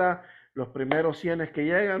puerta, los primeros 100 que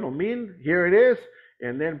llegan, o 1000, here it is,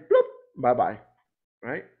 and then, bloop, bye-bye,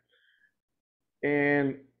 right?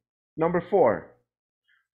 And number 4,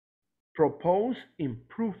 propose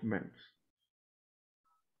improvements.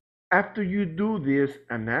 After you do this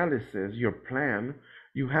analysis, your plan,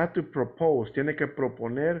 you have to propose, tiene que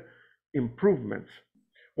proponer improvements.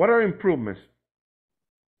 What are improvements?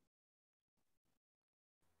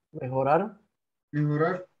 Mejorar.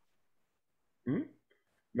 Mejorar.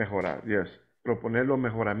 Mejorar, yes. Proponer los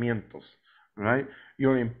mejoramientos, right?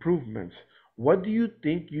 Your improvements. What do you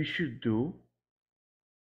think you should do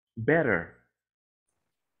better?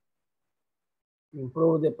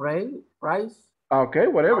 Improve the price. Okay,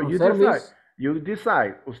 whatever, you service. decide. You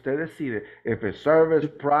decide, usted decide. If it's service,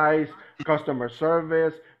 price, customer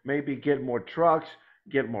service, maybe get more trucks,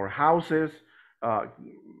 get more houses,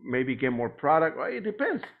 maybe get more product. Well, it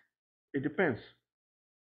depends. It depends.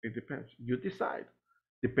 It depends. You decide,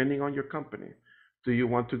 depending on your company. Do you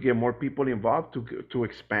want to get more people involved to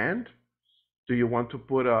expand? Do you want to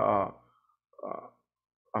put a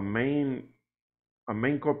main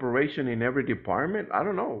corporation in every department? I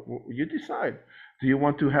don't know. You decide. Do you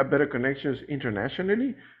want to have better connections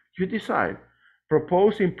internationally? You decide.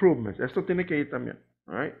 Propose improvements. Esto tiene que ir también.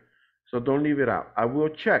 All right? So don't leave it out. I will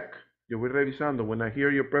check. Yo voy revisando. When I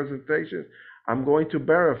hear your presentations, I'm going to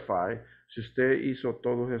verify si usted hizo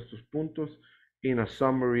todos estos puntos in a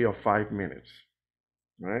summary of 5 minutes.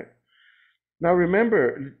 All right? Now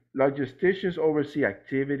remember, logisticians oversee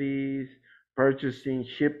activities, purchasing,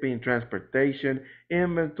 shipping, transportation,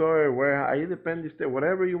 inventory, warehouse. Ahí depende usted,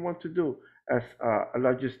 whatever you want to do as a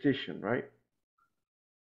logistician, right?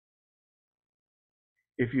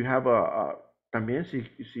 If you have también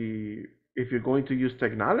if you're going to use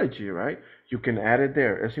technology, right? You can add it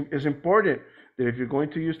there. It's important that if you're going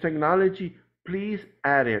to use technology, please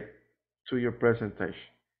add it to your presentation.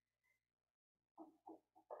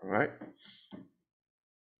 All right?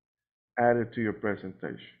 Add it to your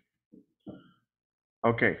presentation.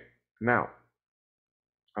 Okay, now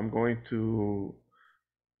I'm going to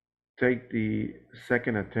take the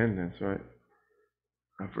second attendance, right?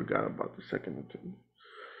 I forgot about the second attendance.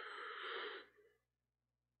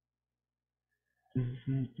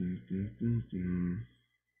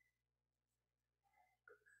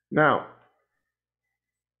 Now,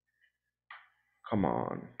 come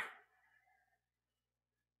on.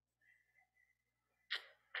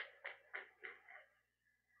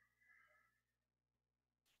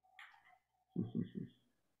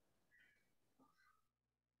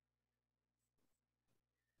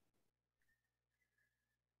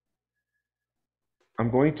 I'm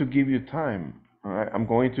going to give you time. All right. I'm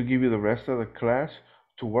going to give you the rest of the class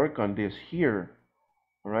to work on this here.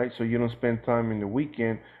 All right. So you don't spend time in the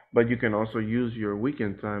weekend, but you can also use your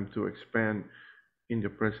weekend time to expand in the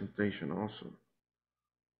presentation also.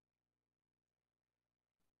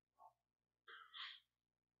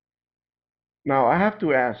 Now I have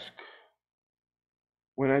to ask,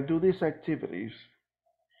 when I do these activities,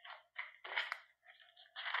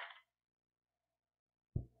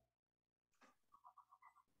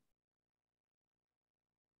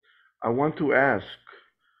 I want to ask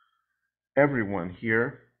everyone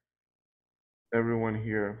here,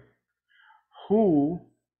 who,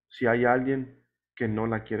 si hay alguien que no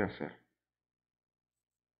la quiere hacer.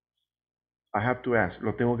 I have to ask,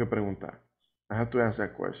 lo tengo que preguntar. I have to ask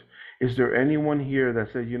that question. Is there anyone here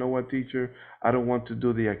that says, you know what, teacher, I don't want to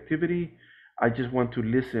do the activity. I just want to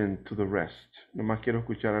listen to the rest. Nomás quiero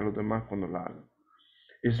escuchar a los demás cuando la hagan.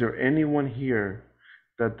 Is there anyone here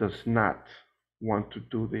that does not want to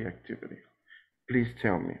do the activity? Please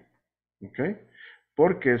tell me. Okay?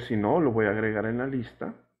 Porque si no, lo voy a agregar en la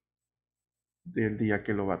lista del día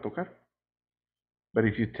que lo va a tocar. But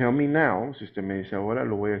if you tell me now, si usted me dice ahora,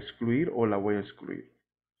 lo voy a excluir o la voy a excluir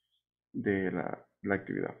de la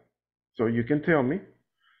actividad. So you can tell me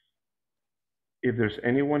if there's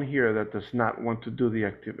anyone here that does not want to do the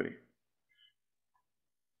activity.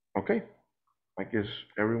 Okay, I guess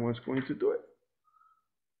everyone's going to do it.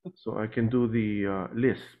 So I can do the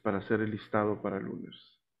list para hacer el listado para lunes.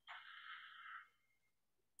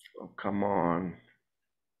 Oh, come on.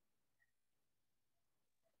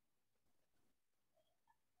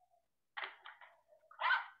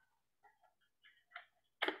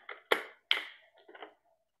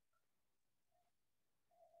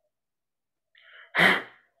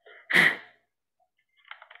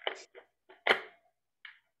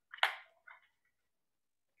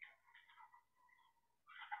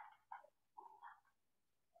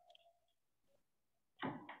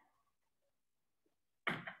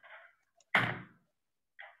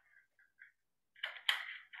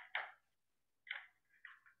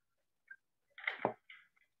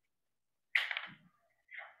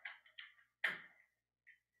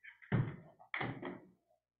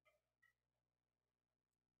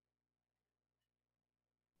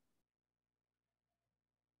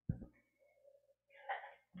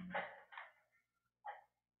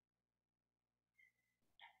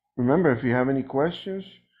 Remember, if you have any questions,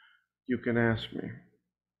 you can ask me.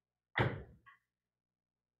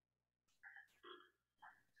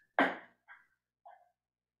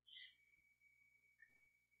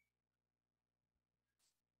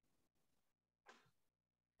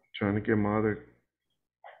 Trying to get my other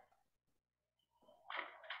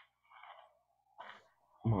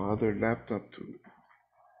laptop to,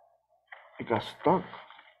 it got stuck,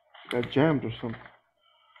 got jammed or something.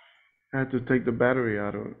 I had to take the battery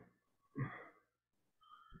out of it.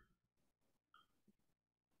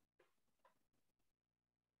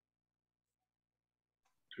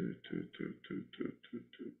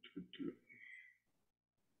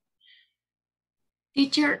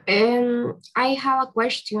 Teacher, I have a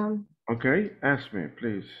question. Okay, ask me,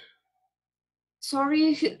 please.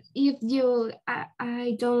 Sorry if you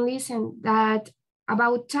I don't listen that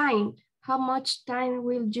about time. How much time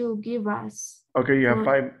will you give us? Okay, you have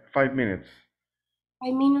 5 minutes.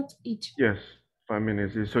 5 minutes each. Yes, 5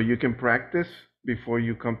 minutes. So you can practice before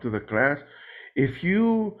you come to the class.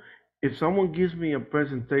 If someone gives me a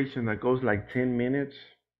presentation that goes like 10 minutes,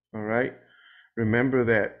 all right, remember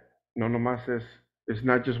that no nomás it's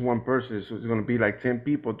not just one person, it's going to be like 10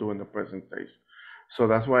 people doing the presentation. So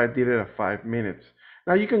that's why I did it at 5 minutes.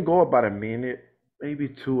 Now you can go about a minute, maybe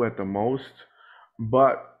 2 at the most,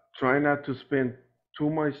 but try not to spend too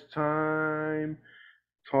much time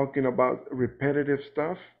talking about repetitive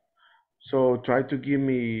stuff. So try to give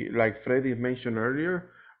me, like Freddie mentioned earlier,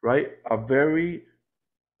 right, a very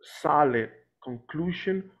solid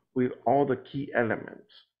conclusion with all the key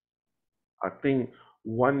elements. I think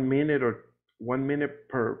 1 minute or 1 minute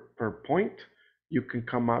per point, you can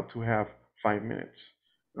come out to have 5 minutes.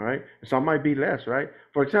 All right. Some might be less, right?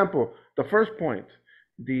 For example, the first point,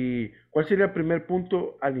 ¿cuál sería el primer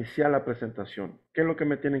punto al iniciar la presentación? ¿Qué es lo que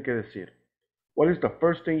me tienen que decir? What is the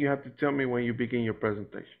first thing you have to tell me when you begin your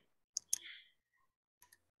presentation?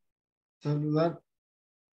 Saludar.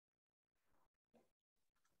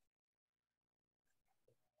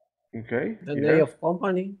 Okay. The name of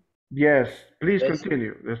company. Yes, please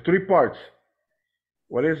continue. There's 3 parts.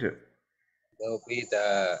 What is it? That will be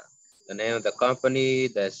the name of the company,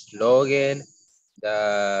 the slogan,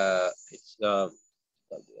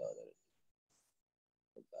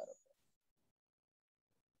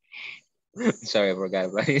 Sorry, I forgot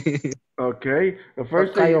about it. Okay. The What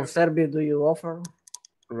first kind thing, of service do you offer?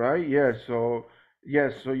 right? Yeah. So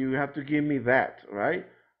yes. So you have to give me that, right?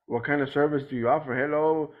 What kind of service do you offer?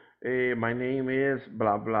 Hello, my name is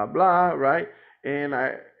blah blah blah, right? And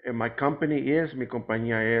my company is, mi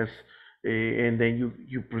compañía es, and then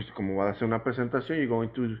como va a hacer una presentación, you're going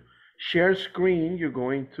to share screen. You're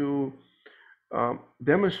going to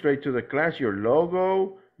demonstrate to the class your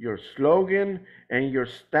logo, your slogan, and your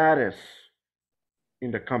status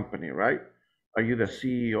in the company, right? Are you the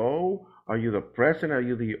CEO? Are you the president? Are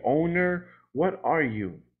you the owner? What are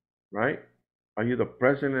you, right? Are you the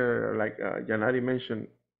president, like Yanari mentioned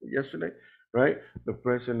yesterday, right? The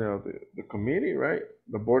president of the committee, right?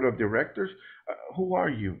 The board of directors. Who are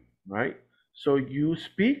you, right? So you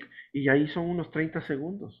speak, y ahí son unos 30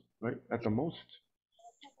 segundos, right? At the most,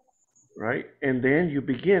 right? And then you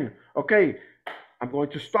begin. Okay, I'm going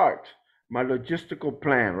to start my logistical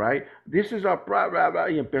plan, right? This is our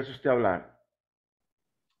y empieza usted a hablar.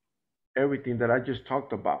 Everything that I just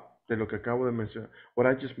talked about, de lo que acabo de mencionar, what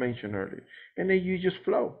I just mentioned earlier. And then you just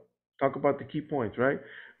flow. Talk about the key points, right?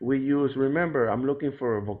 We use, remember, I'm looking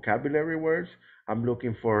for vocabulary words. I'm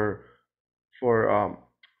looking for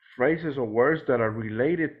phrases or words that are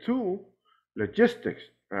related to logistics,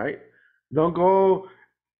 right? Don't go,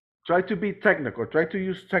 try to be technical. Try to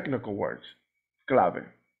use technical words. Clave.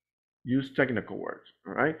 Use technical words,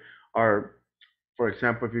 all right? Or, for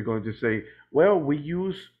example, if you're going to say, well, we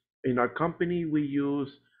use, in our company, we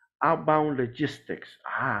use outbound logistics.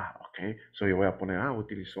 Ah, okay. So yo voy a poner,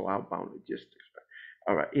 utilizo outbound logistics. Right?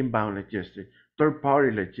 All right, inbound logistics,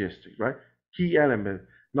 third-party logistics, right? Key element.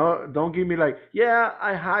 No, don't give me like, yeah,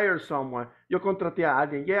 I hire someone. Yo contraté a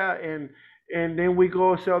alguien, yeah, and then we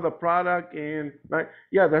go sell the product and, right?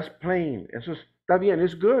 Yeah, that's plain. Eso está bien,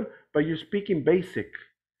 it's good, but you're speaking basic.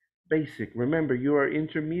 Basic. Remember, you are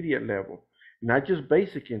intermediate level, not just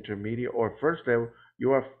basic intermediate or first level.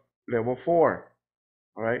 You are level 4.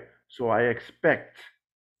 All right. So I expect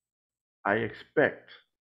a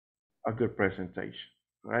good presentation.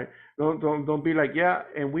 All right. Don't be like, yeah.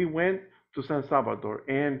 And we went to San Salvador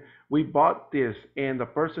and we bought this and the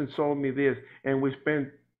person sold me this and we spent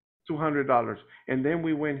 $200 and then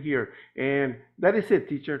we went here and that is it,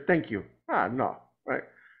 teacher. Thank you. No. Right.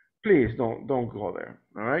 Please don't go there.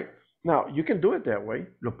 All right. Now, you can do it that way.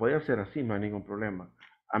 Lo puede hacer así, no hay ningún problema.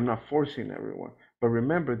 I'm not forcing everyone. But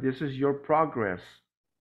remember, this is your progress.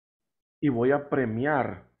 Y voy a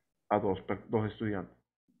premiar a dos estudiantes.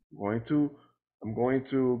 I'm going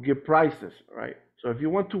to give prizes, right? So if you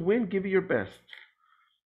want to win, give it your best.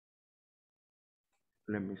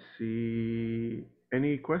 Let me see.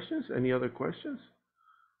 Any questions? Any other questions?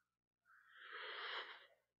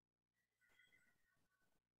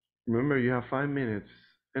 Remember, you have 5 minutes.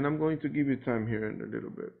 And I'm going to give you time here in a little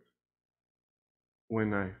bit.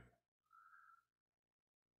 When I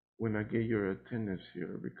get your attendance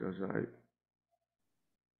here, because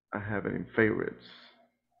I have it in favorites.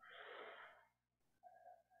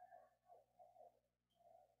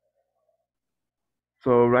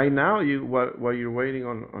 So right now, while you're waiting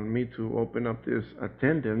on me to open up this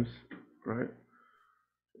attendance, right?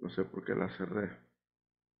 No sé por qué la cerré.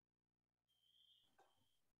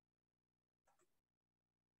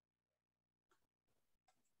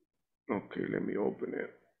 Okay, let me open it.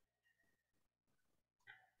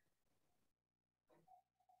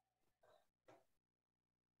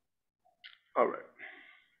 All right.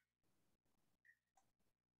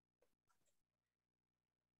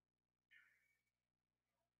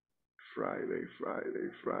 Friday.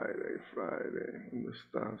 ¿Dónde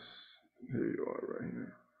estás? Here you are, right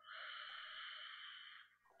here.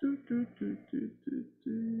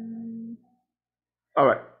 All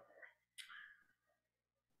right.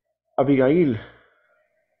 Abigail.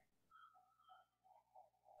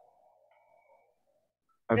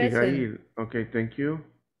 Abigail. Okay, thank you.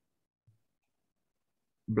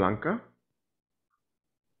 Blanca.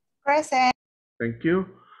 Present. Thank you.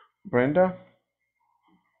 Brenda.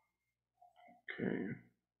 Okay.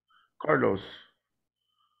 Carlos.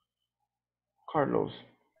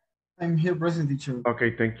 I'm here present, teacher.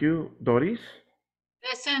 Okay, thank you. Doris.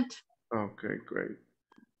 Present. Okay, great.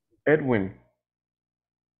 Edwin.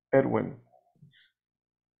 Okay,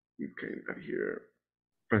 got here.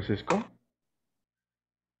 Francisco.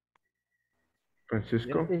 Yes,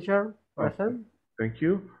 teacher. Present. Okay, thank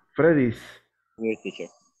you. Freddy's. Yes, teacher.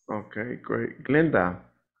 Okay, great. Glenda.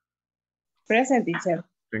 Present, teacher.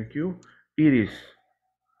 Thank you. Iris.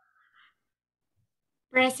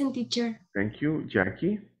 Present, teacher. Thank you.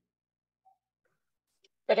 Jackie.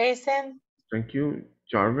 Present. Thank you.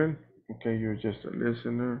 Jarvin. Okay, you're just a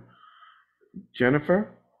listener. Jennifer.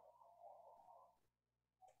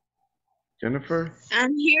 Jennifer?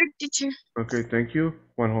 I'm here, teacher. Okay, thank you.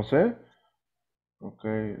 Juan Jose?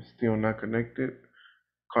 Okay, still not connected.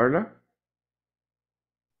 Carla?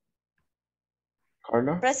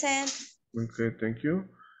 Carla? Present. Okay, thank you.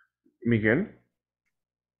 Miguel?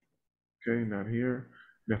 Okay, not here.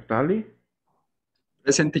 Neftali?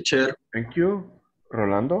 Present, teacher. Thank you.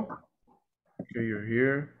 Rolando? Okay, you're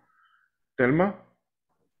here. Telma?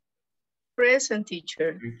 Present,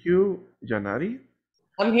 teacher. Thank you. Janari?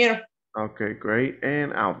 I'm here. Okay, great.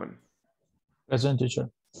 And Alvin? Present, teacher.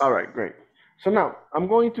 All right, great. So now I'm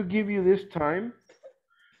going to give you this time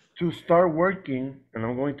to start working, and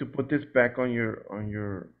I'm going to put this back on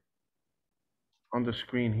the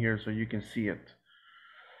screen here so you can see it.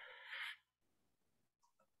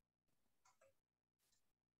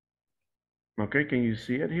 Okay, can you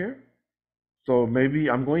see it here? So maybe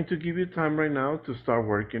I'm going to give you time right now to start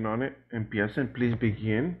working on it. Empiecen, please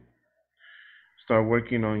begin. Start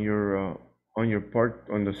working on your part,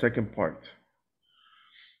 on the second part.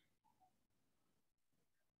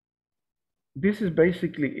 This is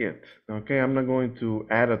basically it. Okay, I'm not going to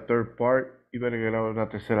add a third part. You better get out una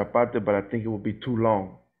tercera parte, but I think it will be too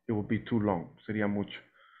long. It will be too long. Sería mucho.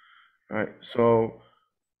 All right, so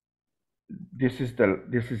this is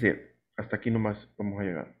it. Hasta aquí nomás vamos a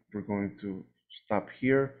llegar. We're going to stop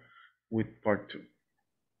here with part 2.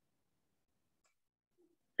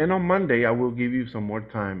 And on Monday, I will give you some more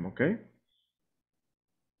time, okay?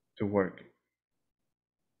 To work.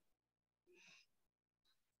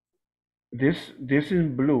 This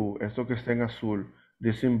in blue, esto que está en azul,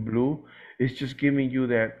 this in blue is just giving you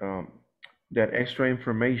that that extra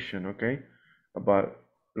information, okay? About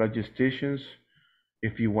logisticians.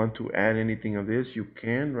 If you want to add anything of this, you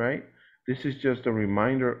can, right? This is just a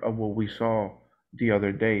reminder of what we saw the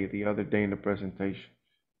other day in the presentation.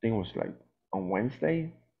 I think it was like on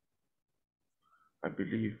Wednesday, I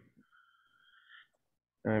believe.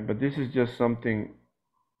 But this is just something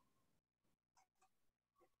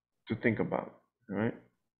to think about, all right?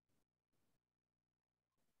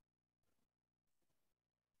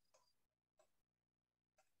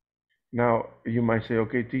 Now, you might say,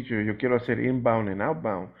 okay, teacher, yo quiero hacer inbound and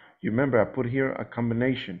outbound. You remember, I put here a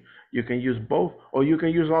combination. You can use both, or you can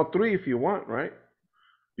use all three if you want, right?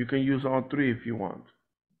 You can use all three if you want.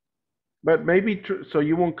 But maybe, so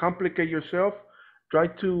you won't complicate yourself, try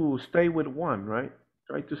to stay with one, right?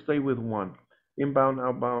 Try to stay with one. Inbound,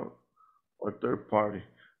 outbound, or third party.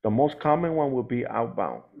 The most common one will be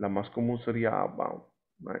outbound. La más común sería outbound,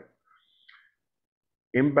 right?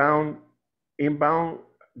 Inbound,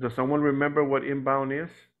 does someone remember what inbound is?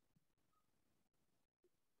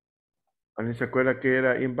 ¿Alguien se acuerda que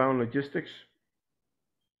era inbound logistics?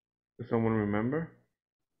 Does someone remember?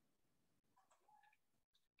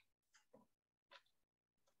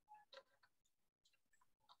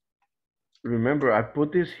 Remember, I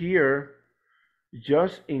put this here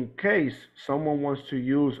just in case someone wants to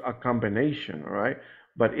use a combination, all right?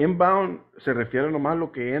 But inbound se refiere nomás a lo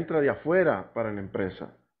que entra de afuera para la empresa,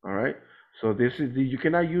 all right? So this is, you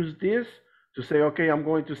cannot use this to say, okay, I'm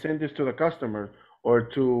going to send this to the customer or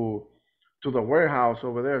to the warehouse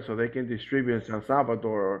over there so they can distribute in San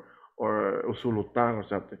Salvador or Usulután or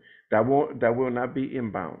something. That will not be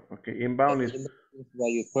inbound, okay? Inbound is what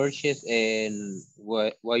you purchase and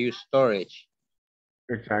what you storage.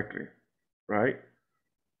 Exactly, right?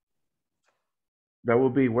 That will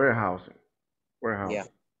be warehousing. Yeah.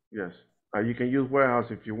 Yes. You can use warehouse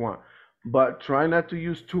if you want, but try not to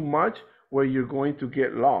use too much where you're going to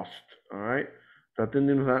get lost, all right? Traten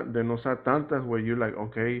de no usar tantas where you're like,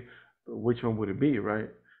 okay, which one would it be, right?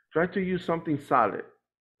 Try to use something solid.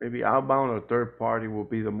 Maybe outbound or third party will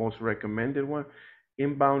be the most recommended one.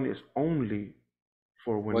 Inbound is only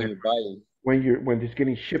for When you buy it. when it's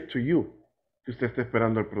getting shipped to you. Que usted está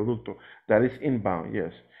esperando el producto. That is inbound,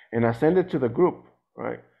 yes. And I send it to the group,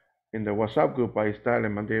 right? In the WhatsApp group, ahí está, le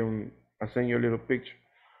mandé I sent you a little picture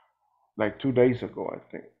like 2 days ago, I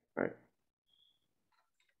think, right?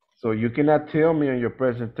 So you cannot tell me on your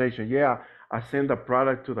presentation, yeah, I send the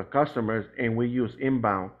product to the customers and we use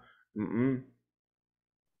inbound.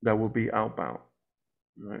 That will be outbound,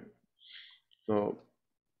 right? So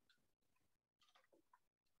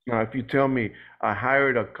now if you tell me I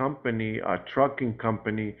hired a company, a trucking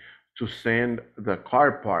company to send the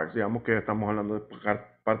car parts, digamos que estamos hablando de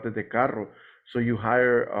partes de carro, so you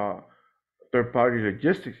hire third party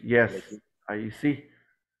logistics, yes, I see,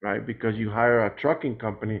 right? Because you hire a trucking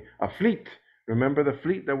company, a fleet. Remember the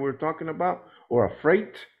fleet that we're talking about? Or a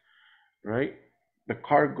freight, right? The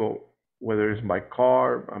cargo, whether it's by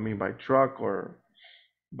by truck or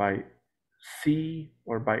by sea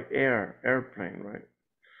or by airplane, right?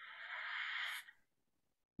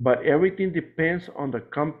 But everything depends on the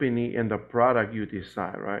company and the product you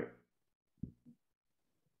decide, right?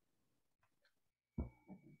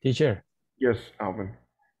 Teacher. Yes, Alvin.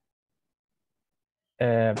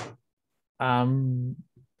 I'm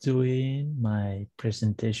doing my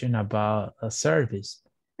presentation about a service.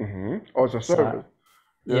 Oh, it's a service.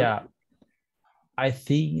 Yeah. I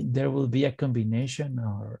think there will be a combination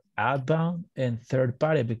of outbound and third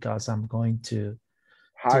party because I'm going to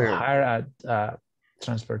hire a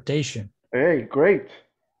transportation. Hey, great.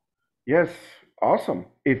 Yes, awesome.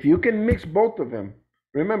 If you can mix both of them,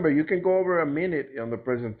 remember you can go over a minute on the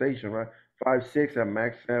presentation, right? 5, 6, and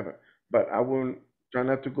max 7. But I won't try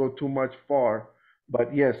not to go too much far.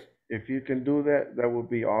 But yes, if you can do that, that would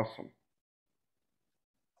be awesome.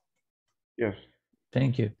 Yes.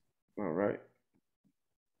 Thank you. All right.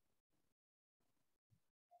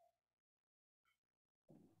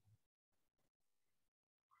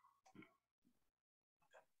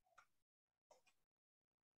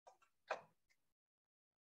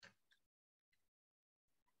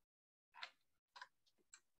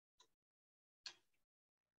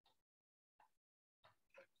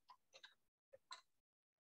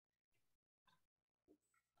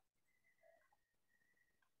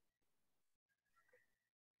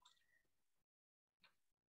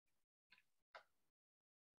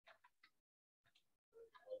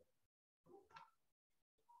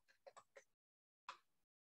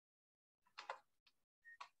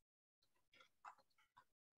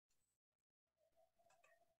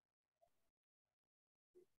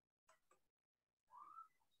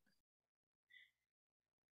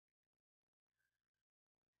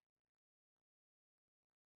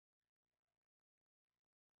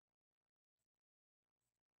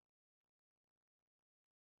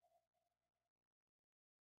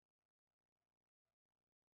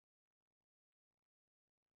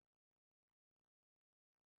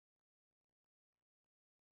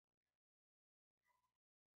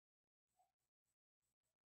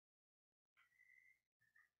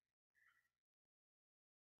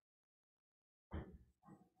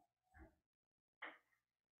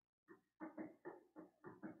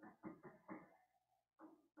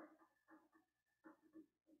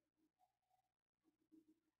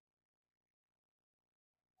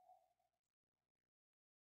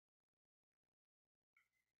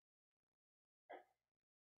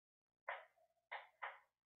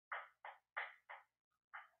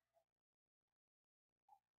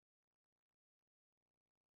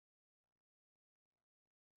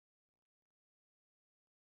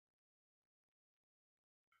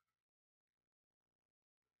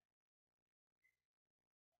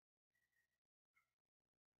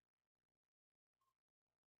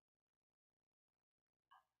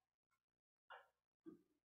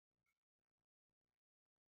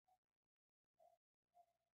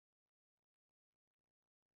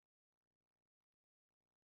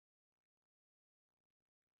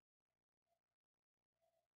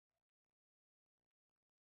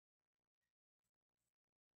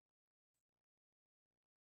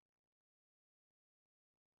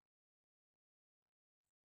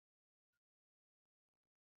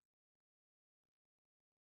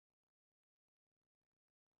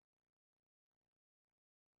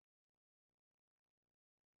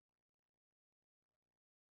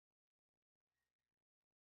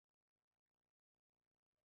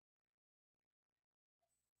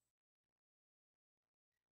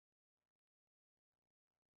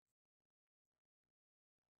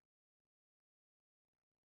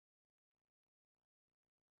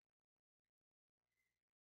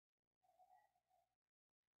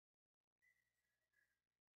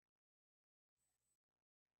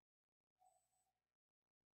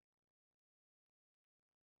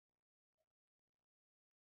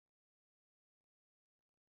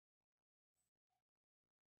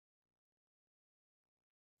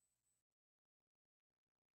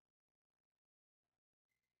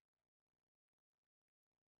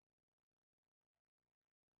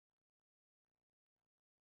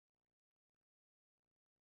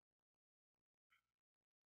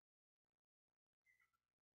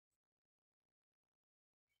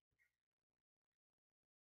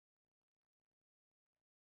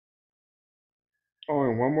 Oh,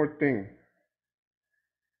 and one more thing.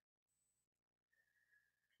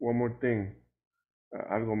 One more thing.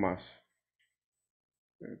 Algo más.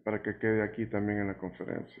 Para que quede aquí también en la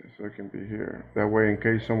conferencia. So it can be here. That way, in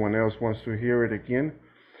case someone else wants to hear it again,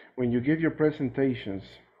 when you give your presentations,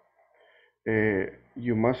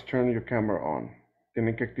 you must turn your camera on.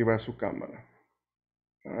 Tienen que activar su cámara.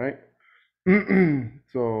 All right?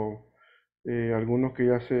 So, algunos que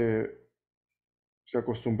ya se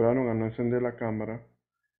acostumbraron a no encender la cámara,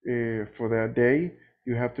 for that day,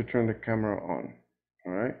 you have to turn the camera on.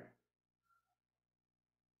 All right.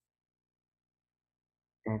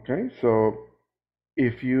 Okay. So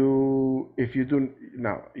if you do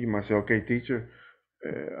now, you must say, okay, teacher,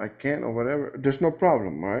 I can't or whatever. There's no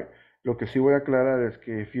problem, all right? Lo que sí voy a aclarar es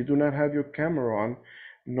que if you do not have your camera on,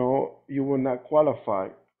 no, you will not qualify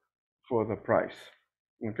for the price.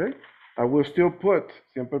 Okay? I will still put,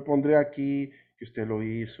 siempre pondré aquí que usted lo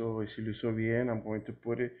hizo, y si lo hizo bien, I'm going to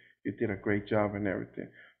put it, you did a great job and everything.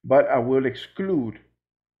 But I will exclude,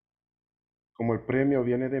 como el premio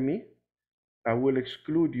viene de mí, I will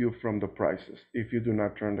exclude you from the prices if you do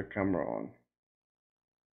not turn the camera on.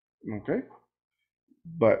 Okay?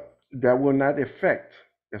 But that will not affect,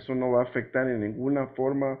 eso no va a afectar en ninguna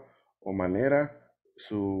forma o manera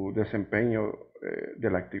su desempeño de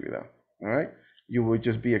la actividad. All right? You will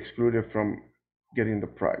just be excluded from getting the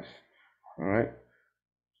prize. All right?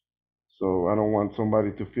 So I don't want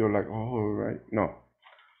somebody to feel like, oh, right? No.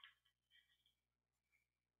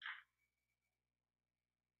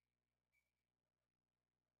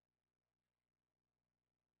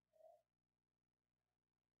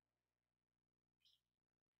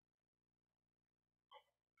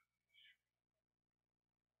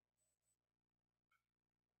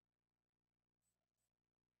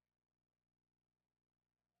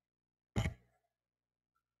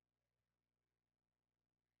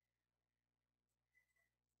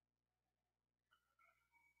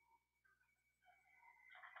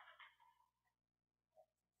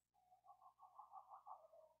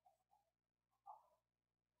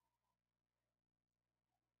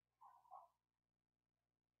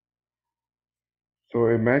 So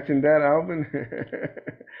imagine that, Alvin.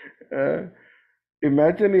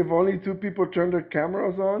 Imagine if only 2 people turn their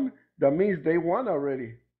cameras on. That means they won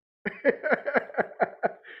already.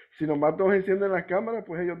 Si nomás 2 encienden la cámara,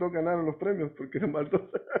 pues ellos 2 ganaron los premios, porque nomás 2.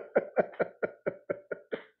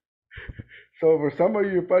 So for some of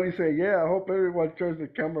you, you probably say, yeah, I hope everyone turns the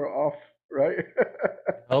camera off, right?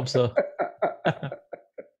 I hope so.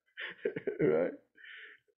 Right?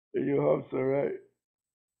 You hope so, right?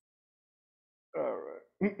 All right.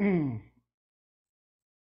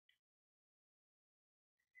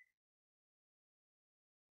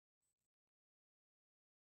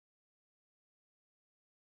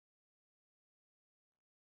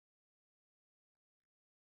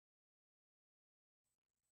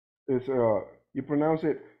 It's you pronounce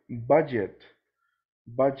it budget.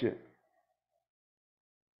 Budget.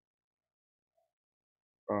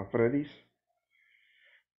 Freddy's.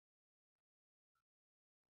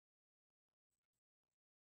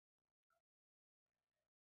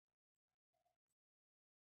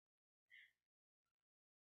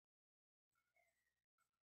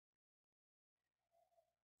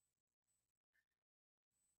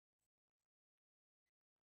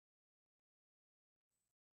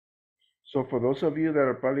 So for those of you that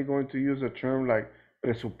are probably going to use a term like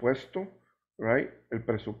presupuesto, right? El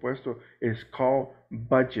presupuesto is called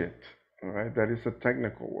budget. All right, that is a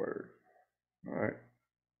technical word. All right,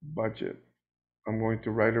 budget. I'm going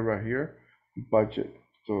to write it right here. Budget.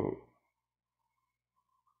 So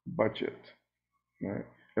budget. Right?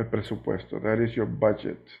 El presupuesto. That is your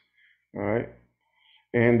budget. All right.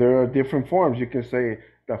 And there are different forms. You can say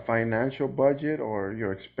the financial budget or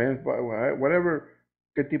your expense, whatever,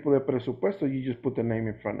 qué tipo de presupuesto, you just put the name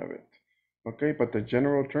in front of it. Okay, but the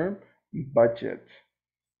general term, budget.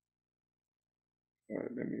 All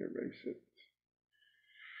right, let me erase it.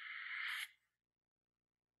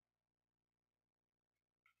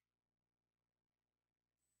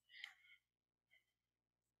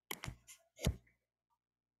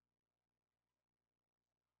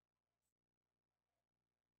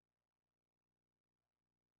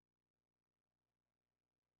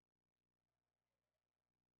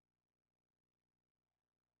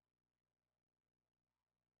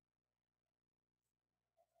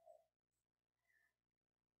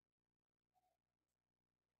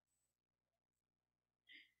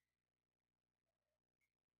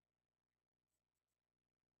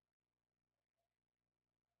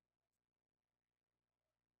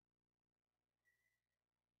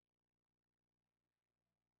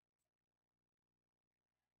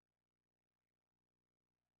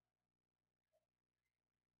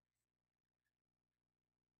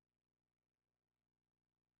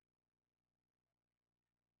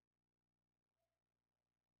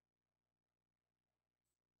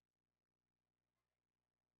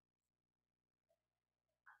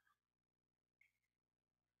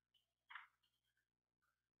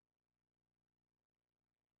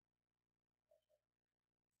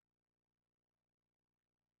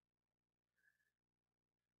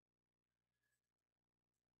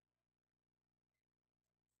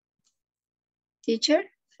 Teacher,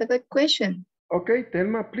 I have a question. Okay,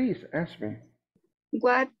 Telma, please ask me.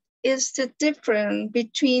 What is the difference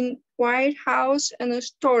between warehouse and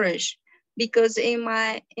storage? Because in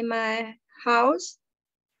my house,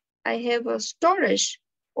 I have a storage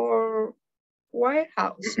or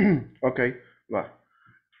warehouse. Okay, well,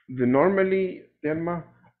 normally, Telma,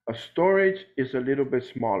 a storage is a little bit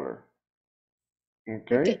smaller.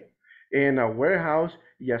 Okay? And a warehouse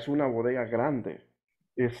ya es una bodega grande.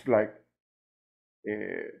 It's like,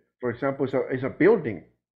 for example, it's a building.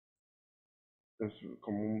 Es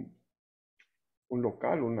como un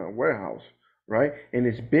local, una warehouse, right? And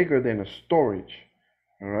it's bigger than a storage,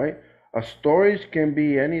 all right? A storage can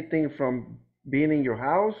be anything from being in your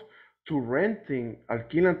house to renting.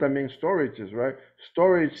 Alquilan también storages, right?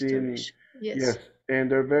 Storage. Yes,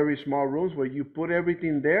 and they're very small rooms where you put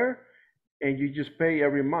everything there and you just pay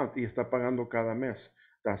every month y está pagando cada mes.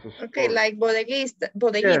 That's a storage. Okay, like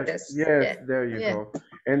bodeguitas. Yes, there you go.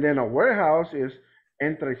 And then a warehouse is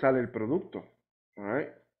entra y sale el producto, all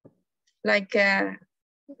right? Like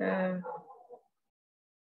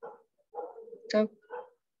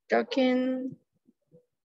docking.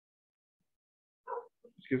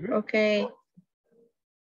 Excuse me? Okay.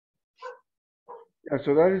 Yeah,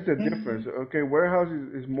 so that is the difference. Okay, warehouse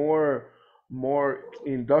is more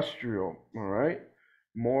industrial, all right?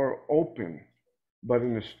 More open. But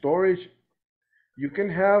in the storage, you can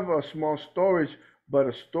have a small storage, but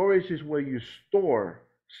a storage is where you store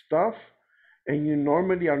stuff and you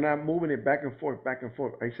normally are not moving it back and forth, back and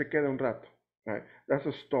forth. Ahí se queda un rato, right? That's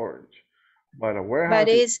a storage. But a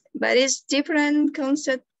warehouse But it's different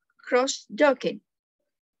concept cross-docking.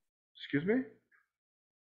 Excuse me?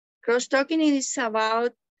 Cross-docking is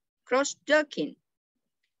about cross-docking.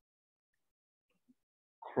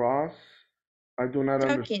 I do not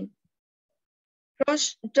understand.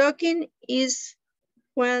 Cross-docking is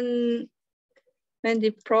when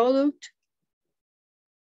the product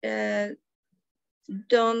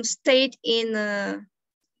don't stay in a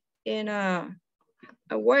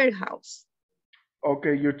warehouse.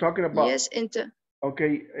 Okay, you're talking about. Yes,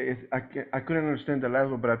 okay, I couldn't understand the last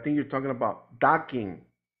one, but I think you're talking about docking,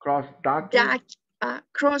 cross-docking.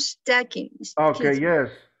 Cross-docking. Okay, yes.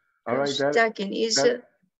 All right. Cross-docking is.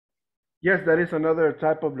 Yes, that is another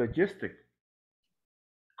type of logistic.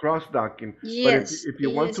 Cross-docking. Yes. But if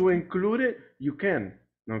you want to include it, you can.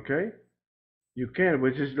 Okay, you can,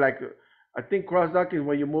 which is like, I think cross-docking is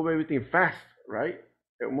when you move everything fast, right?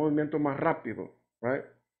 Un movimiento más rápido, right?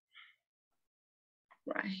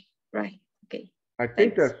 Right. Okay. I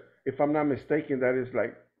think that, if I'm not mistaken, that is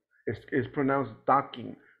like, it's pronounced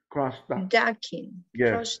docking, cross-docking. Docking.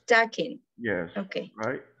 Yes. Cross-docking. Yes. Okay.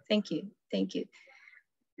 Right? Thank you.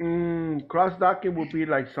 Cross-docking would be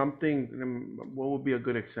like something, what would be a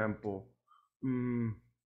good example?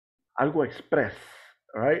 Algo express,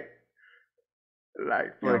 right?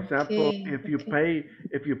 Like, for example,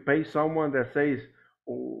 if you pay someone that says,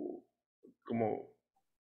 como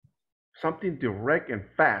something direct and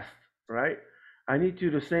fast, right? I need you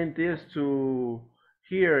to send this to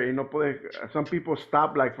here, y no puede, some people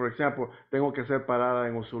stop, like, for example, tengo que hacer parada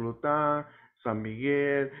en Usulután, San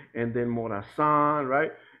Miguel, and then Morazán,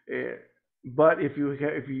 right? But if you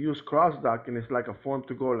use cross-docking, it's like a form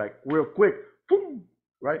to go like real quick, boom,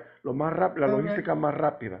 right? La logística más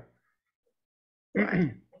rápida.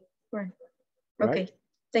 Right. Okay.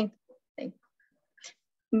 Thank you.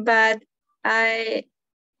 But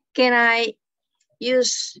can I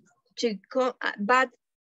use bad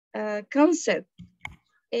concept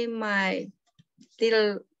in my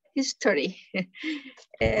little history?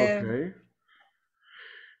 Okay.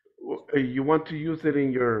 You want to use it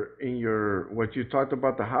in your what you talked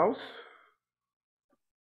about the house?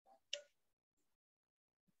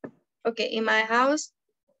 Okay, in my house,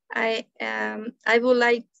 I would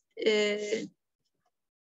like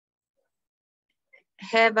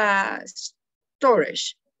have a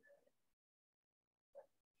storage,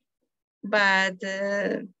 but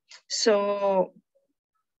so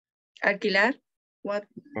alquilar. What?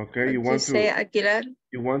 Okay, you want to say alquilar?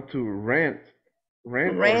 You want to rent. Or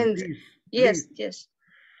lease. Yes.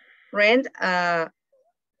 Rent a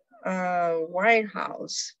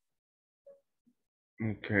warehouse.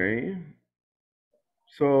 Okay.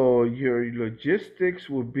 So your logistics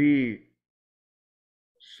would be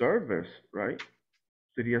service, right?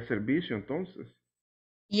 Sería servicio entonces.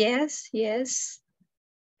 Yes.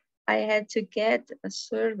 I had to get a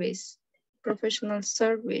service, professional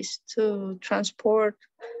service to transport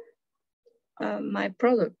my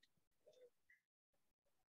product.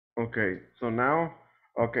 Okay, so now,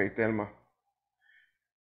 Thelma,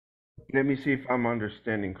 let me see if I'm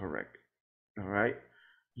understanding correct. All right.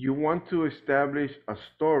 you want to establish a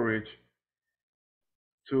storage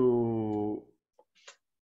to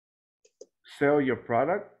sell your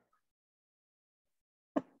product?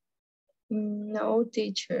 No,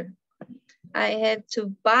 teacher. I have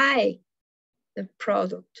to buy the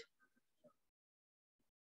product.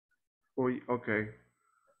 Oh, okay.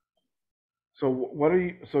 So what are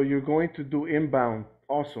you? So you're going to do inbound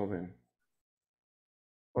also then,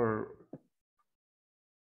 or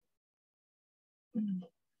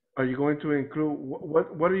are you going to include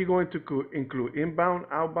what are you going to include? Inbound,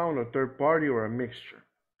 outbound, or third party, or a mixture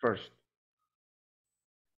first?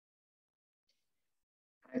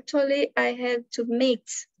 Actually, I have to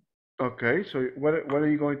mix. Okay. So what are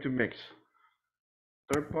you going to mix?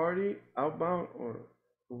 Third party, outbound, or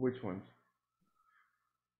which ones?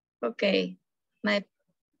 Okay.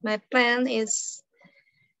 My plan is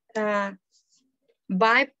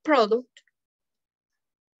buy product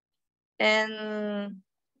and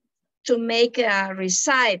to make a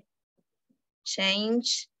recipe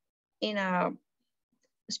change in a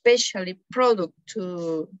especially product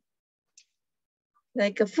to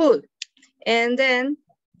like a food, and then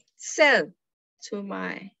sell to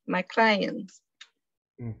my clients.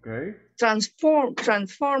 Okay.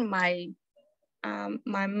 Transform my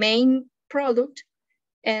my main product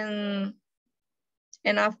and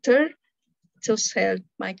after to sell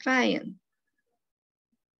my client.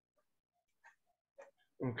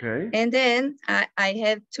 Okay. And then I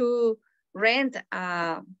have to rent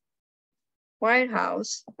a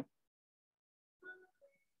warehouse.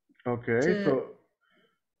 Okay. So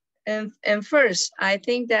and first I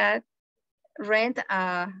think that rent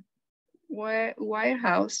a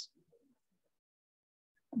warehouse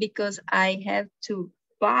because I have to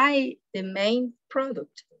buy the main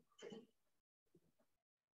product.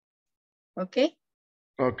 Okay.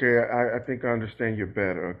 Okay, I think I understand you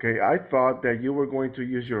better. Okay, I thought that you were going to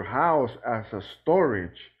use your house as a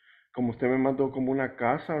storage. Como usted me mandó como una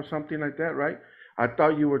casa or something like that, right? I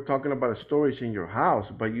thought you were talking about a storage in your house,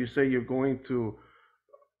 but you say you're going to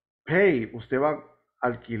pay. Usted va a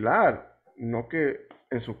alquilar, no que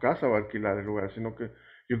en su casa va a alquilar el lugar, sino que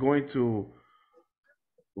you're going to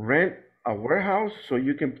rent a warehouse so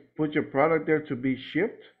you can put your product there to be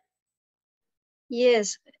shipped?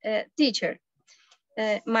 Yes, teacher.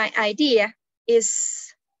 My idea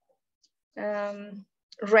is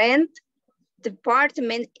rent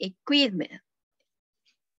department equipment.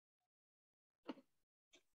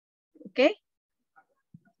 Okay,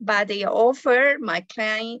 but they offer my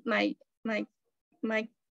client my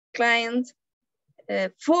clients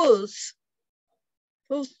foods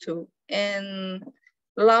too, and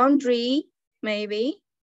laundry maybe,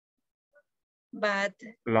 but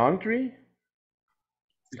Laundry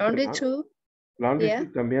too. Laundry, Yeah.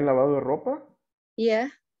 también lavado de ropa. Yeah.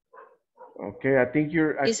 Okay, I think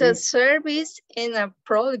you're. It's a service and a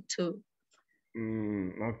product too.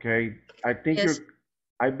 Okay, I think yes.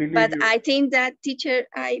 I believe. But I think that teacher,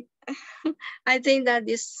 I think that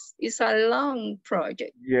this is a long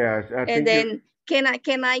project. Yes, and then can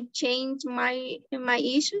I change my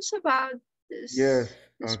issues about this? Yes.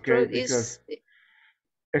 Okay, because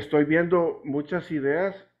estoy viendo muchas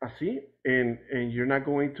ideas así, and you're not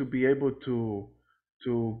going to be able to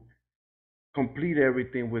complete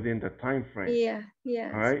everything within the time frame. Yeah,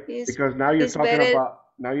 yeah. All right, because now you're talking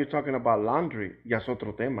better. about laundry. Ya es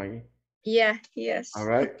otro tema ahí. Yeah, yes. All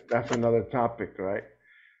right, that's another topic, right?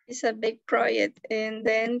 It's a big project, and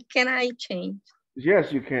then can I change?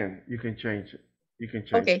 Yes, you can. You can change it. You can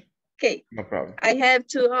change. Okay. Okay. No problem. I have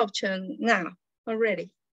two options now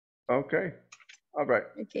already. Okay. All right.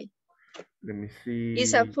 Okay. Let me see.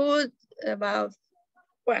 It's a food about.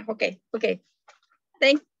 Well, okay. Okay.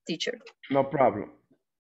 Thank teacher. No problem.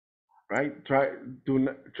 Right?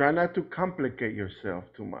 Try not to complicate yourself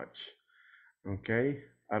too much. Okay?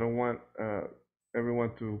 I don't want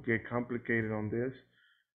everyone to get complicated on this.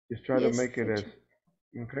 Just try to make it as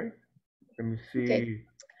okay. Let me see. Okay.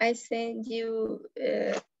 I send you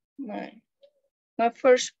my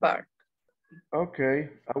first part. Okay.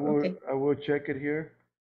 I will check it here.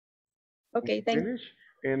 Okay, thank you. Finish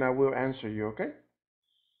and I will answer you, okay?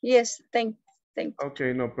 Yes, thank you.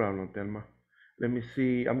 Okay, no problem, Telma. Let me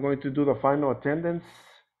see. I'm going to do the final attendance.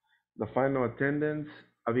 The final attendance.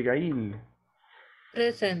 Abigail.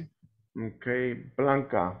 Present. Okay.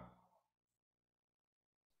 Blanca.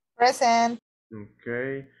 Present.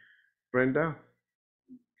 Okay. Brenda.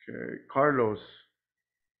 Okay. Carlos.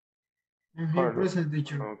 I'm here, present,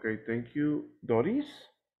 teacher. Okay, thank you. Doris.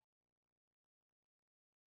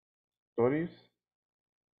 Doris.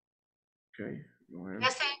 Okay.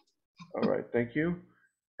 Present. All right, thank you.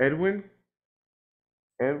 Edwin.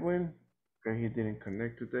 Edwin. Okay, he didn't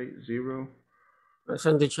connect today. 0.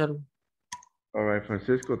 Present, teacher. All right,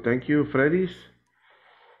 Francisco, thank you. Freddy's,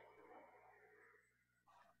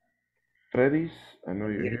 I know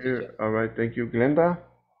you're here. All right, thank you. Glenda.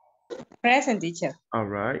 Present, teacher. All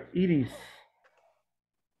right, Iris.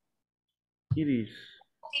 Teacher.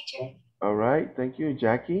 All right, thank you.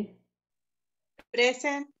 Jackie.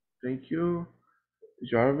 Present. Thank you.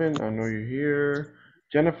 Jarvin, I know you're here.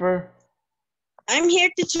 Jennifer. I'm here,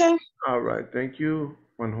 teacher. All right, thank you.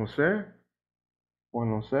 Juan Jose.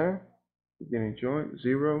 You didn't join.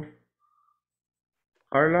 0.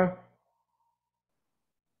 Carla.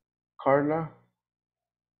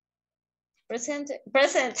 Present.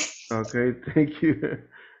 Okay, thank you.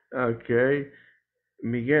 Okay.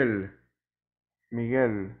 Miguel.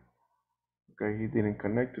 Okay, he didn't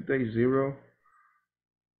connect today. 0.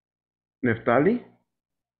 Neftali.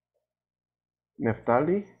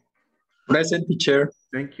 Present, teacher.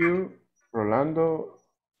 Thank you. Rolando.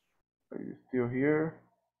 Are you still here?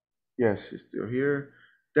 Yes, he's still here.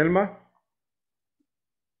 Telma.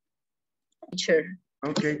 Teacher.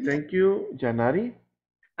 Okay, thank you. Janari.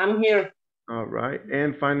 I'm here. All right.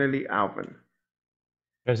 And finally, Alvin.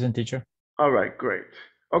 Present, teacher. All right, great.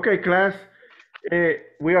 Okay, class,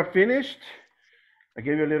 we are finished. I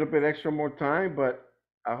gave you a little bit extra more time, but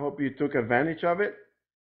I hope you took advantage of it.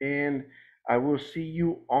 And I will see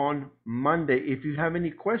you on Monday. If you have any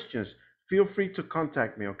questions, feel free to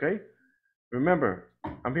contact me, okay? Remember,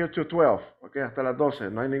 I'm here till 12, okay? Hasta las 12,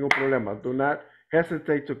 no hay ningún problema. Do not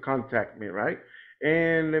hesitate to contact me, right?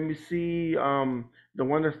 And let me see, the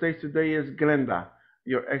one that stays today is Glenda.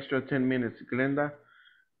 Your extra 10 minutes, Glenda.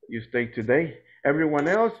 You stay today. Everyone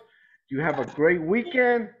else, you have a great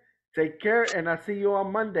weekend. Take care, and I'll see you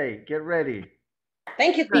on Monday. Get ready.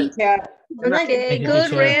 Thank you, teacher. Okay,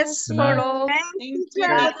 good rest Good for night. all. Thank you.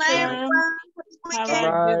 Bye, Bye. everyone. Have Bye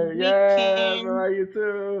a bye. good Yeah, weekend. bye bye, you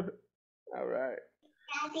too. All right.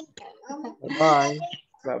 Bye.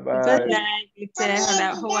 Bye Good bye. night, teacher.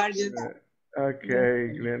 Hello, how are you?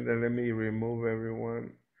 Okay, Glenda, let me remove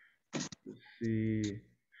everyone. Let's see.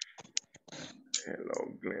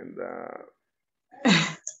 Hello, Glenda.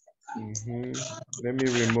 Let me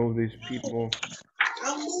remove these people.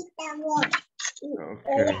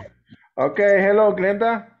 Okay. Okay, hello,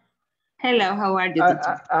 Glenda. Hello, how are you,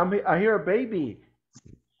 teacher? I hear a baby.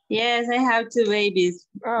 Yes, I have 2 babies.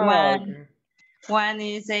 Oh, okay. One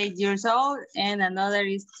is 8 years old and another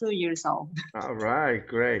is 2 years old. All right,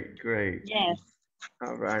 great. Yes.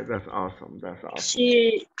 All right, that's awesome.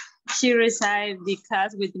 She resides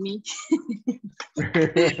BECAS with me.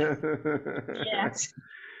 Yes.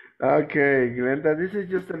 Okay, Glenda, this is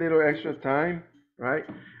just a little extra time, right?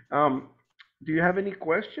 Do you have any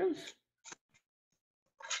questions?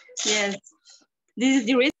 Yes. This is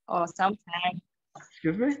the reason. Oh, sometimes.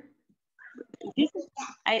 Excuse me?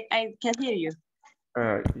 I can hear you.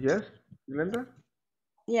 Yes, Glenda?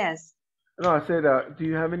 Yes. No, I said, do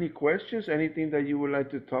you have any questions? Anything that you would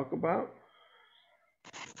like to talk about?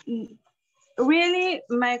 Really,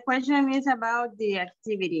 my question is about the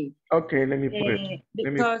activity. Okay, let me put it.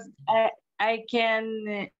 Because I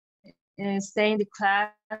can stay in the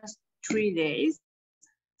class 3 days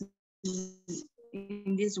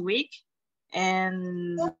in this week,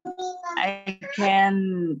 and I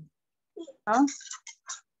can,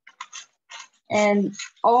 and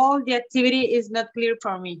all the activity is not clear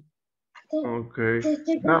for me. Okay.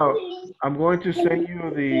 Now, I'm going to send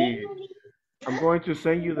you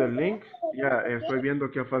the link. Yeah, estoy viendo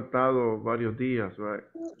que ha faltado varios días, right?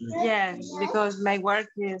 Yes, because my work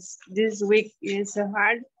is this week is so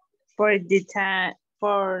hard for the time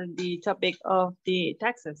for the topic of the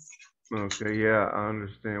taxes. Okay, yeah, I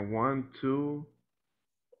understand. 1, 2,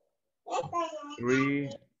 3.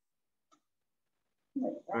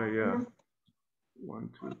 Yeah. 1,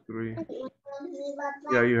 2, 3.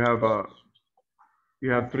 Yeah, you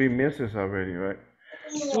have 3 misses already, right?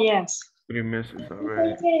 Yes. 3 misses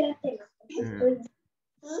already. Yeah.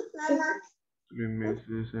 3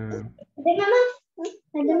 misses and.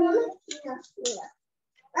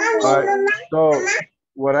 All right. So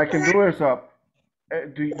what I can do is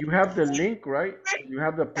do you have the link, right? You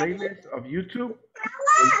have the playlist of YouTube,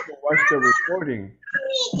 so you can watch the recording.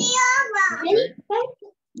 Okay?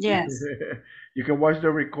 Yes. You can watch the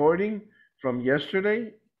recording from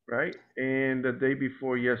yesterday, right? And the day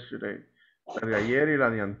before yesterday. La de ayer y la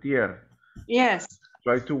de antier. Yes.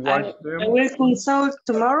 Try to watch them. I will consult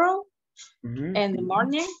tomorrow in the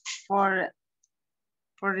morning for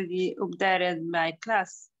the updated my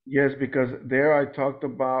class. Yes, because there I talked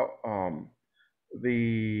about let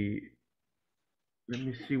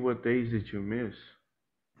me see what days did you miss.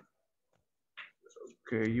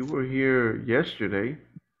 Okay, you were here yesterday.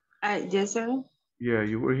 Yesterday? Yeah,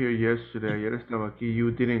 you were here yesterday. Ayer estaba aquí.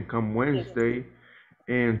 You didn't come Wednesday.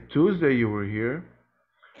 And Tuesday you were here.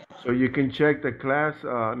 So you can check the class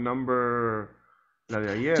number, la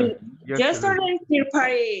de ayer, Yesterday, third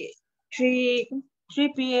party, 3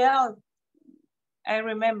 p.m. I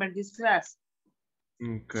remember this class.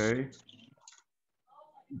 Okay.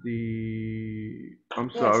 I'm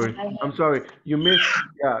Yes, sorry. I'm sorry. You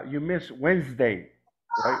missed Wednesday,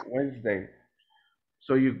 right? Wednesday.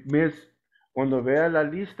 So you miss, cuando vea la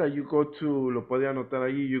lista, you go to, lo puede anotar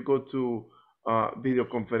ahí, you go to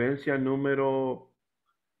videoconferencia número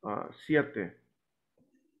 7.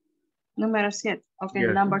 Número 7. Okay,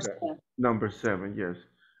 Yes, number exactly. 7. Number 7, yes.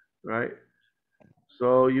 Right?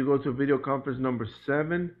 So you go to video conference number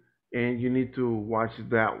 7 and you need to watch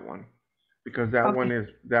that one. Because that one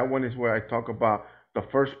is where I talk about the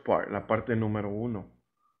first part, la parte número 1.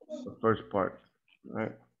 The first part,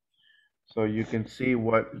 right? So you can see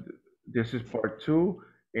what this is part 2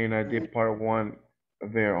 and I did part 1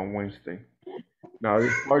 there on Wednesday. Now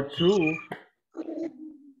this part 2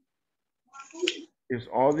 is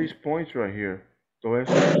all these points right here.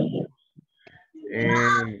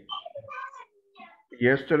 And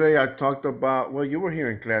yesterday I talked about, well, you were here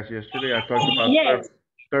in class yesterday. I talked about Yes.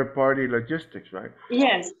 third party logistics, right?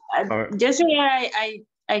 Yes. Yesterday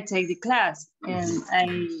I take the class and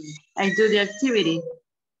I do the activity.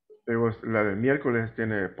 There was la de miércoles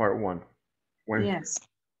tiene part 1. Wednesday. Yes.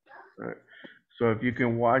 Right. So if you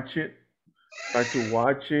can watch it, try to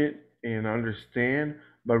watch it and understand.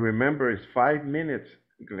 But remember, it's 5 minutes,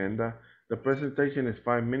 Glenda. The presentation is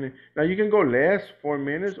 5 minutes. Now you can go less, 4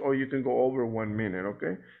 minutes, or you can go over 1 minute,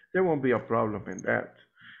 okay? There won't be a problem in that.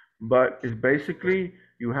 But it's basically,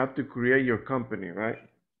 you have to create your company, right?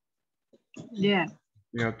 Yeah.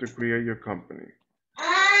 You have to create your company.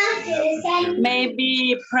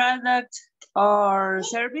 Maybe product or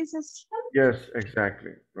services? Yes,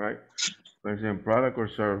 exactly, right? For example, product or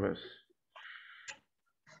service.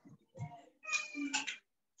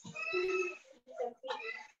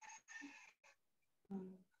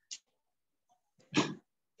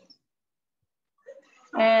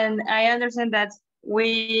 And I understand that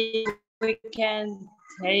we can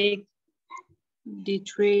take the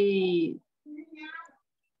three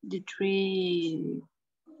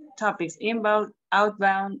topics: inbound,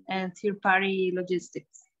 outbound, and third-party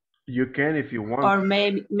logistics. You can if you want. Or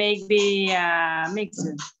maybe mix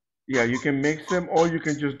them. Yeah, you can mix them, or you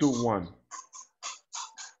can just do one.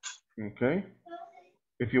 Okay.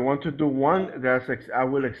 If you want to do one, I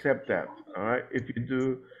will accept that. All right. If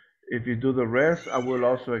you do the rest, I will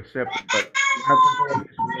also accept it. But you have to do at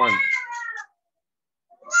least one.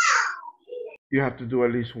 You have to do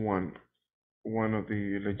at least one of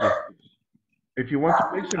the logistics. If you want to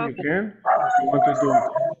mix them, you can. If you want to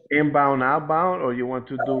do inbound, outbound, or you want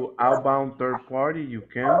to do outbound third party, you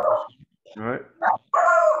can. All right.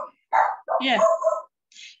 Yeah.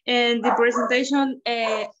 And the presentation,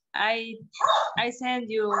 I send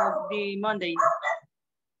you the Monday.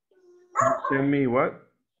 You send me what?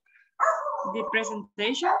 The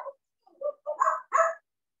presentation.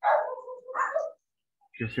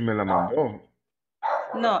 Que si me la mandó.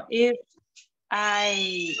 No, if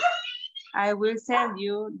I will send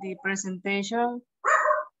you the presentation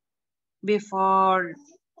before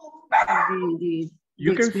the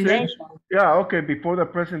You can explanation. send, yeah, okay, before the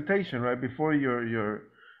presentation, right? Before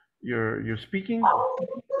you're speaking,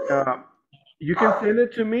 you can send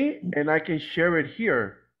it to me and I can share it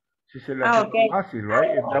here. Si se le hace Okay. fácil,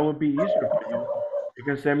 right? If that would be easier for you, you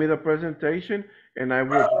can send me the presentation and I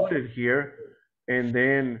will put it here, and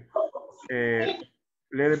then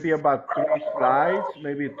let it be about 3 slides,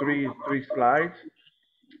 maybe three slides,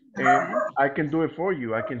 and I can do it for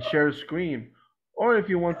you. I can share a screen. Or if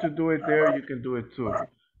you want to do it there, you can do it too.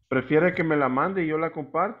 ¿Prefiere que me la mande y yo la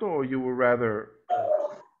comparto, or you would rather?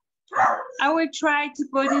 I will try to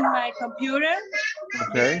put in my computer.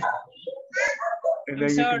 Okay. And then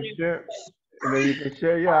you can share. And then you can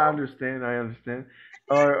share. Yeah, I understand.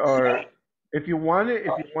 Or if you want it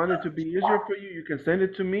to be easier for you, you can send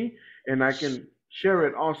it to me and I can share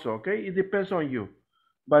it also. Okay. It depends on you,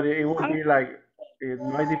 but it won't be like,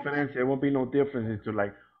 no hay diferencia. It won't be no difference into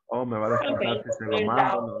like, oh, me va a descontar si se lo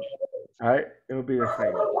mando. No. All right. It will be the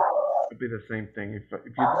same. It'll be the same thing if you do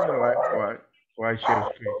it or I share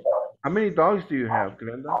screen. How many dogs do you have,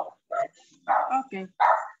 Glenda? Okay.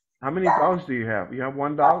 How many dogs do you have? You have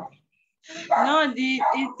one dog? No,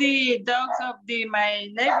 it's the dogs of my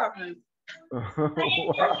neighborhood.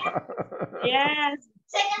 Yes.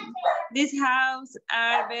 These houses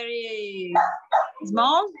are very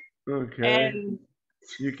small. Okay. And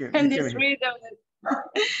You can the street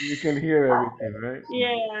You can hear everything, right?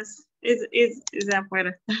 Yes, it's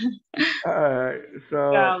afuera. All right.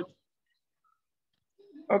 So, Out.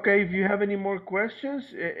 okay, if you have any more questions,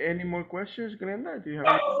 Glenda? Do you have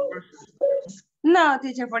any more questions? No,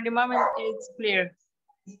 teacher, for the moment it's clear.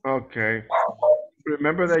 Okay.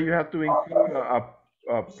 Remember that you have to include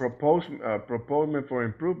a proposal for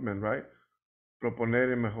improvement, right?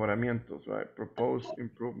 Proponer mejoramientos, right? Propose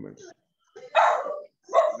improvements.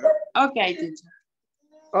 Okay, teacher.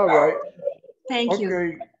 All right. Thank you.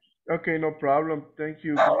 Okay. Okay, no problem. Thank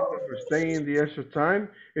you, Glenda, for staying the extra time.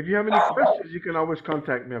 If you have any questions, you can always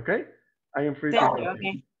contact me, okay? I am free to Thank you. help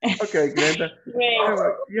you. Okay. Okay, Glenda. Great.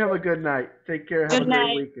 You have a good night. Take care. Have Good a great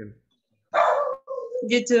night. weekend.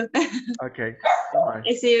 You too. Okay. Bye-bye.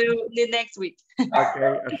 I see you the next week.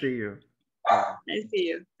 Okay, I see you. Bye. I see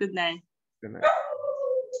you. Good night. Good night.